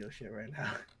 I don't need your shit right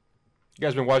now. You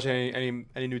guys been watching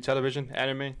any new television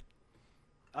anime?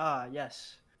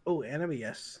 Yes. Oh, anime,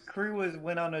 yes. Crew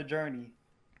went on a journey.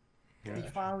 Yeah. He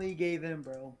finally gave in,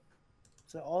 bro.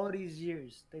 So all of these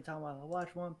years, they talking about watch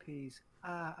One Piece.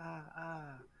 My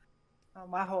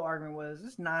whole argument was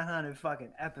it's 900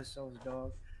 fucking episodes,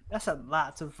 dog. That's a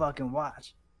lot to fucking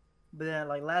watch. But then,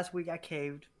 like last week, I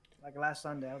caved. Like last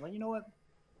Sunday, I was like, you know what?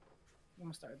 I'm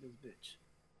gonna start this bitch,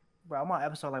 bro. I'm on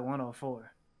episode like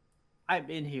 104. I've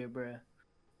been here, bro.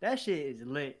 That shit is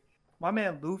lit. My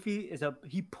man Luffy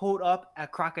he pulled up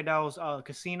at Crocodile's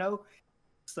casino.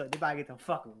 So they about to get the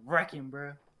fucking wrecking,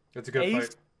 bro. That's a good Ace?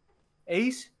 fight.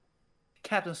 Ace,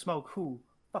 Captain Smoke, who?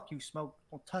 Fuck you, Smoke.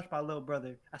 Don't touch my little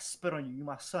brother. I spit on you. You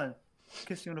my son.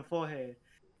 Kiss you on the forehead.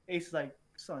 Ace is like,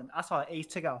 son, I saw Ace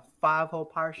take out 5 whole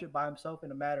pirate ship by himself in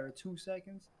a matter of 2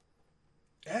 seconds.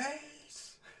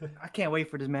 Yes. I can't wait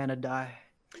for this man to die.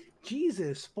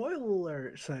 Jesus, spoiler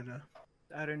alert, Senna.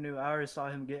 I don't know. I already saw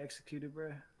him get executed,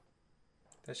 bro.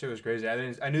 That shit was crazy.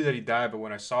 I knew that he died, but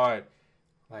when I saw it,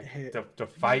 like Hit. the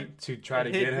fight to try to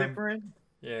It hit get him, different.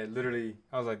 yeah, literally,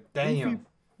 I was like, damn. Luffy,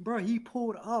 bro, he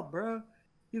pulled up, bro.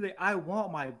 He's like, I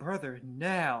want my brother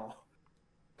now.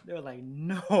 They were like,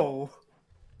 no.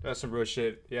 That's some real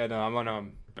shit. Yeah, no, I'm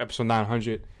on episode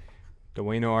 900, the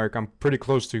Wano arc. I'm pretty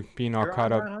close to being all You're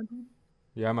caught on up. 900?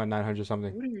 Yeah, I'm at 900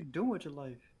 something. What are you doing with your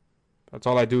life? That's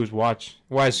all I do is watch.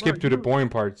 Why I skip through the you- boring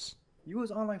parts. You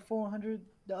was on like 400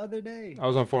 the other day. I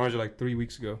was on 400 like 3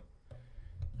 weeks ago.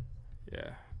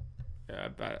 Yeah,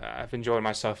 I've enjoyed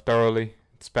myself thoroughly.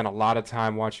 Spent a lot of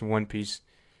time watching One Piece.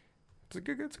 It's a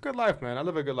good life, man. I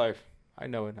live a good life. I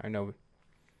know it.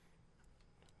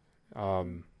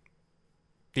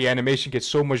 The animation gets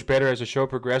so much better as the show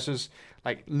progresses.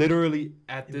 Like literally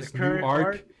at In the this new current arc,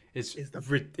 arc it's is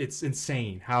the- it's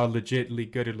insane how legitly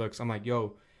good it looks. I'm like,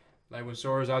 yo, like when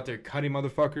Sora's out there cutting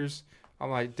motherfuckers, I'm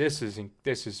like, this is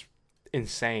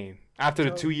insane. After the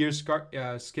So- 2 years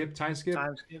time skip, Time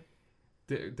skip.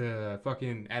 the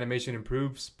fucking animation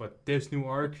improves, but this new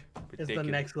arc, It's ridiculous.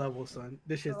 the next level, son.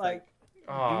 This shit's Like,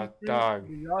 Oh, do dog.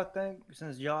 y'all think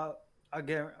since y'all,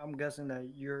 I'm guessing that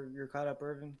you're caught up,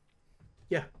 Irvin?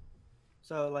 Yeah.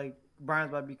 So like Brian's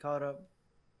about to be caught up.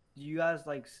 Do you guys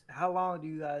like? How long do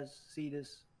you guys see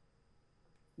this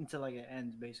until like it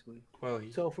ends, basically? Well,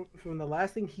 So from the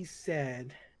last thing he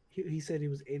said, he said he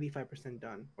was 85%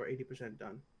 done or 80%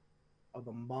 done of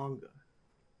the manga.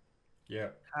 yeah.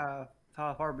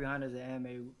 How far behind is the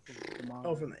anime? The manga?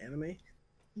 Oh, from the anime.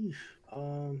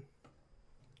 Eesh.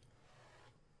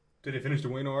 Did they finish the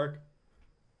Wano arc?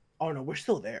 Oh no, we're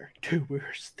still there, dude.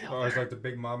 We're still Oh, it's there. like the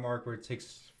Big Mom arc where it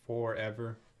takes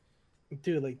forever.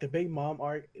 Dude, like the Big Mom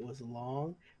arc, it was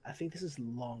long. I think this is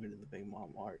longer than the Big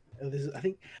Mom arc. This is, I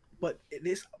think, but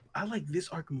I like this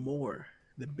arc more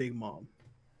than Big Mom.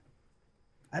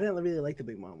 I didn't really like the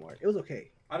Big Mom arc. It was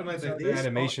okay. I don't like So the this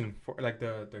animation for like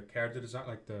the character design,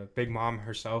 like the Big Mom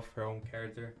herself, her own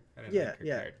character. I didn't Yeah, like her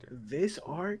yeah. character. This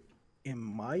arc, in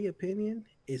my opinion,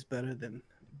 is better than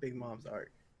Big Mom's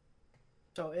arc.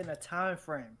 So in a time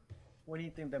frame, what do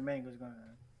you think the manga's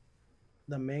gonna?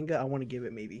 The manga, I want to give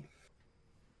it maybe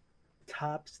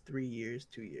tops 3 years,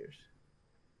 2 years.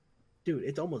 Dude,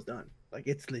 it's almost done. Like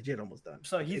it's legit almost done.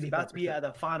 So he's about to be 85%. at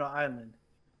the final island.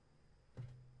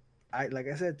 Like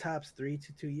I said, tops 3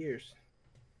 to 2 years.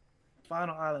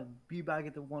 Final island. Be about to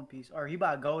get the One Piece, or he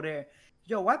about to go there.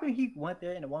 Yo, why didn't he went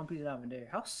there and the One Piece is not even there?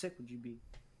 How sick would you be?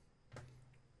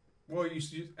 Well,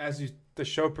 the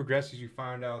show progresses, you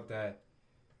find out that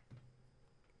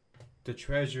the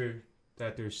treasure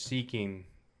that they're seeking,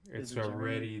 Is it's a journey.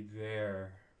 already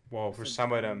there. Well, It's for a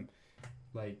some of journey. them,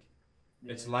 like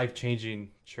it's Yeah. life-changing Yeah,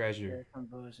 treasure, some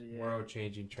bullshit, yeah.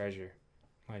 world-changing treasure.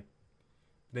 Like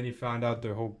then you found out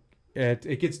the whole.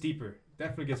 It gets deeper.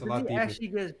 Definitely gets a Does lot he deeper. actually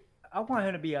gets? I want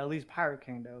him to be at least Pirate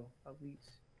King though. At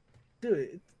least.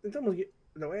 Dude, it's almost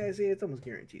the way I see it, it's almost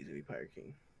guaranteed to be Pirate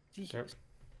King. Yep.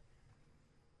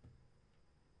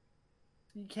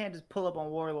 You can't just pull up on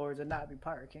Warlords and not be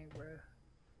Pirate King, bro.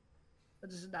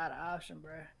 That's just not an option,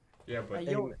 bro. Yeah, but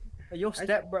Like, your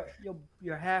step bro,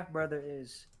 your half brother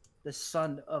is the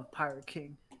son of Pirate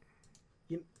King.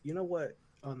 You know what?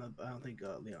 I don't think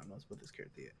Leon knows about this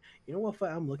character yet. You know what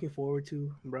fight I'm looking forward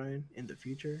to, Brian, in the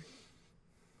future?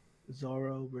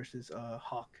 Zoro versus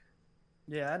Hawk.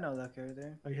 Yeah, I know that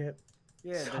character. Okay,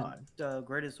 Yeah, Son. the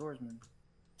greatest swordsman.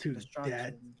 dude, The strongest that.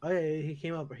 swordsman. Oh yeah, he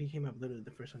came up. He came up literally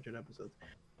the first 100 episodes.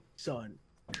 Son,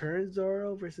 current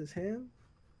Zoro versus him,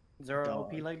 Zoro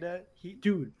Dog. OP like that.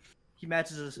 dude. He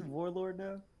matches a warlord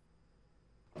now.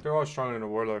 they're all stronger than a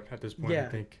warlord at this point. Yeah. I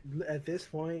think At this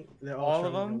point, they're All all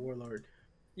of stronger than them? Warlord.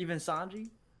 Even Sanji.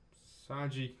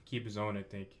 Sanji can keep his own. I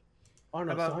think. Oh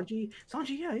no, How about- Sanji,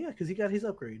 yeah, because he got his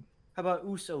upgrade. How about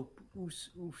Usopp?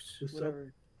 Usopp?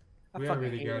 Whatever. I We haven't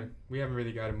fucking really hate got. him. We haven't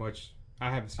really gotten much. I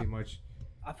haven't seen much.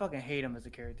 I fucking hate him as a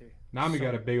character. Nami So-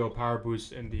 got a big old power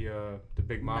boost in the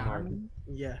Big Mom arc. Nami?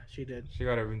 Yeah, she did. She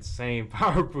got an insane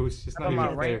power boost. It's How not about,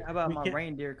 even my, fair. how about We my can't-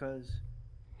 reindeer? Cause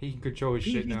He can control his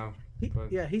shit now.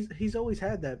 But- Yeah, he's always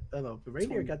had that. The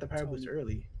reindeer Tony- got the power boost Tony.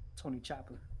 early Tony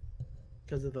Chopper.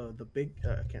 because of the big.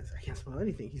 I can't spell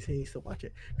anything. He said he needs to watch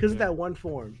it because of Yeah. that one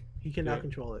form. He cannot Yeah.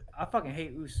 control it. I fucking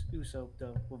hate Usopp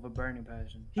though with a burning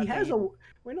passion. He I has think a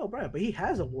wait no, Brian, but he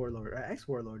has a warlord, ex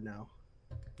warlord now.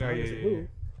 Oh, yeah, Like I yeah, said, yeah. who?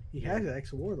 He has an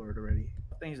ex warlord already.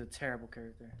 I think he's a terrible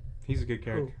character. He's a good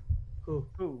character. Who?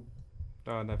 Who?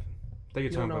 Oh, nothing. I think you're You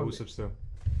talking don't about know. Usopp still.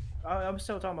 I'm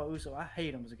still talking about Usopp. I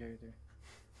hate him as a character.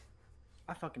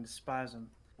 I fucking despise him.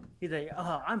 He's like,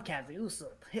 I'm Captain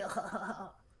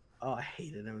Usopp. Oh, I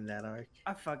hated him in that arc.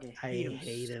 I fucking I hate him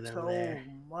hated him so there.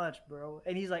 much, bro.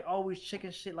 And he's like always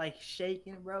chicken shit, like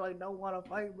shaking, bro. Like don't want to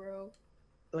fight, bro.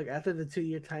 Like after the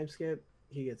 2-year time skip,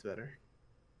 he gets better.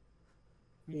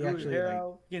 He He grew his actually, hair like-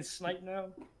 out. He getting sniped now.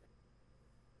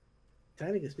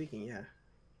 Technically speaking, yeah.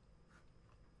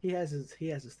 He has his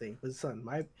thing. But son,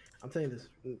 I'm telling you this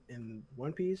in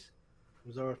One Piece,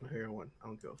 Zoro's my hero one. I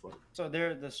don't give a fuck. So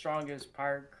they're the strongest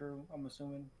pirate crew, I'm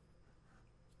assuming.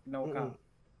 No Mm-mm. count.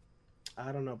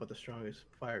 I don't know about the strongest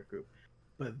fire group,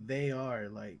 but they're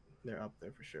up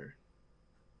there for sure.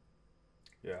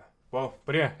 Yeah. Well,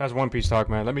 but yeah, that's One Piece talk,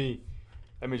 man. Let me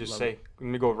just Love say, let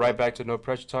me go right back to No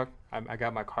Pressure talk. I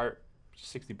got my cart,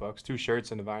 $60, 2 shirts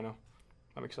and the vinyl.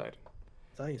 I'm excited.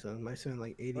 I'm telling you something, might spend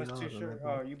like $80 What's too on sure? that.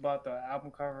 Oh, you bought the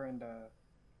album cover and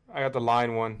I got the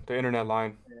line one, the internet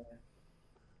line.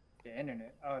 the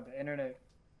internet. Oh, the internet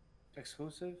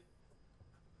exclusive.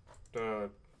 The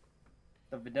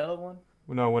The vanilla one.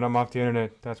 No, when I'm off the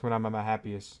internet, that's when I'm at my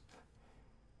happiest.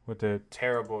 With the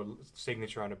terrible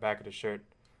signature on the back of the shirt.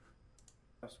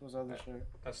 What's the other shirt?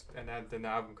 Then the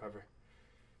album cover.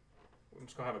 I'm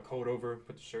just gonna have a coat over,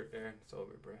 put the shirt there, it's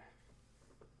over, bro.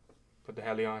 Put the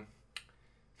heli on.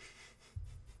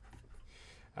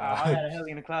 I got a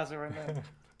heli in the closet right now.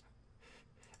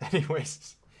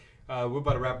 Anyways, we're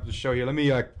about to wrap up the show here. Let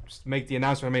me make the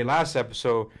announcement I made last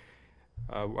episode.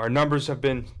 Our numbers have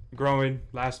been growing.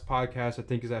 Last podcast, I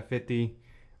think, is at 50.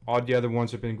 All the other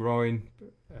ones have been growing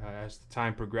as the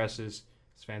time progresses.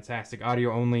 It's fantastic.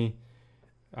 Audio only.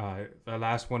 The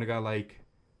last one got like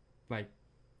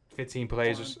 15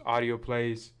 plays, just audio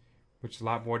plays, which is a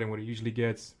lot more than what it usually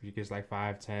gets. It gets like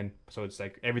 5, 10. So it's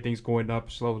like everything's going up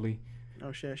slowly.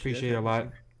 Oh shit! Appreciate it a lot.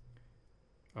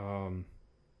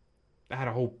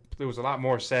 There was a lot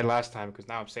more said last time because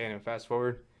now I'm saying it fast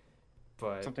forward.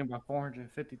 But Something about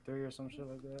 453 or some shit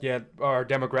like that. yeah, our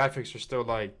demographics are still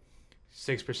like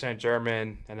 6%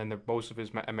 German, and then most of it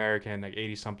is American, like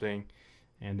 80 something,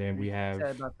 and then we have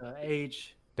Said about the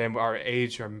age. then our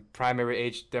primary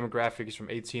age demographic is from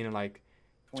 18 and like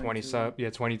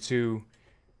 22,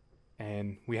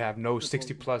 and we have no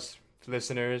 60 plus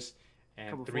listeners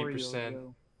and Couple 3%. 40-year-olds,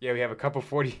 yo. Yeah, we have a couple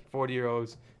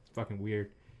 40-year-olds. It's fucking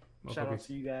weird. Shout out Motherfuckers.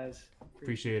 to you guys.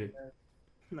 Appreciate it.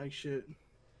 Like shit.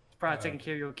 Probably taking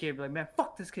care of your kid. Be like, man,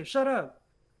 fuck this kid. Shut up.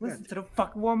 Listen to the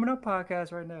fucking warming up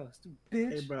podcast right now. Stupid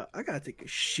bitch. Hey, bro, I gotta take a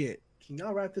shit. Can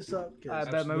y'all wrap this up? 'Cause I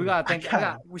bet, man. We Absolutely. gotta thank. I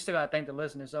gotta- we still gotta thank the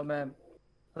listeners. So, man,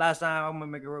 last time I'm gonna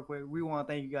make it real quick. We want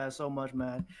to thank you guys so much,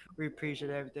 man. We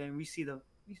appreciate everything. We see the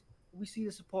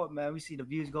support, man. We see the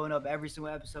views going up every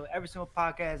single episode. Every single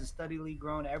podcast is steadily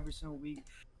growing every single week.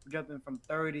 jumping from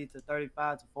 30 to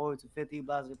 35 to 40 to 50,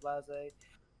 blase, blase.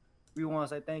 We want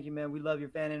to say thank you, man. We love your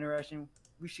fan interaction.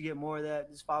 We should get more of that.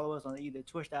 Just follow us on either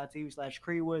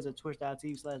twitch.tv/Creedwoods or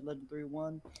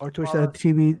twitch.tv/Legend31. Or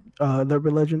Twitch.tv,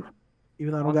 Liberty Legend.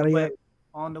 Even though I don't got it yet.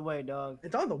 On the way, dog.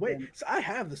 It's on the way. So I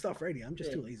have the stuff ready. I'm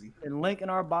just too lazy. And link in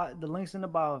our the links in the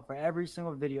bio for every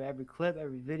single video, every clip,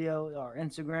 every video, our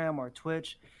Instagram, our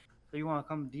Twitch. So you want to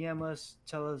come DM us,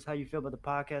 tell us how you feel about the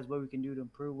podcast, what we can do to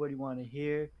improve, what do you want to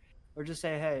hear, or just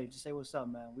say, hey, just say what's up,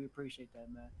 man. We appreciate that,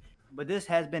 man. But this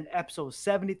has been episode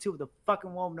 72 of the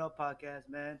fucking Warming Up Podcast,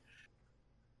 man.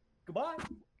 Goodbye.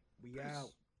 We out.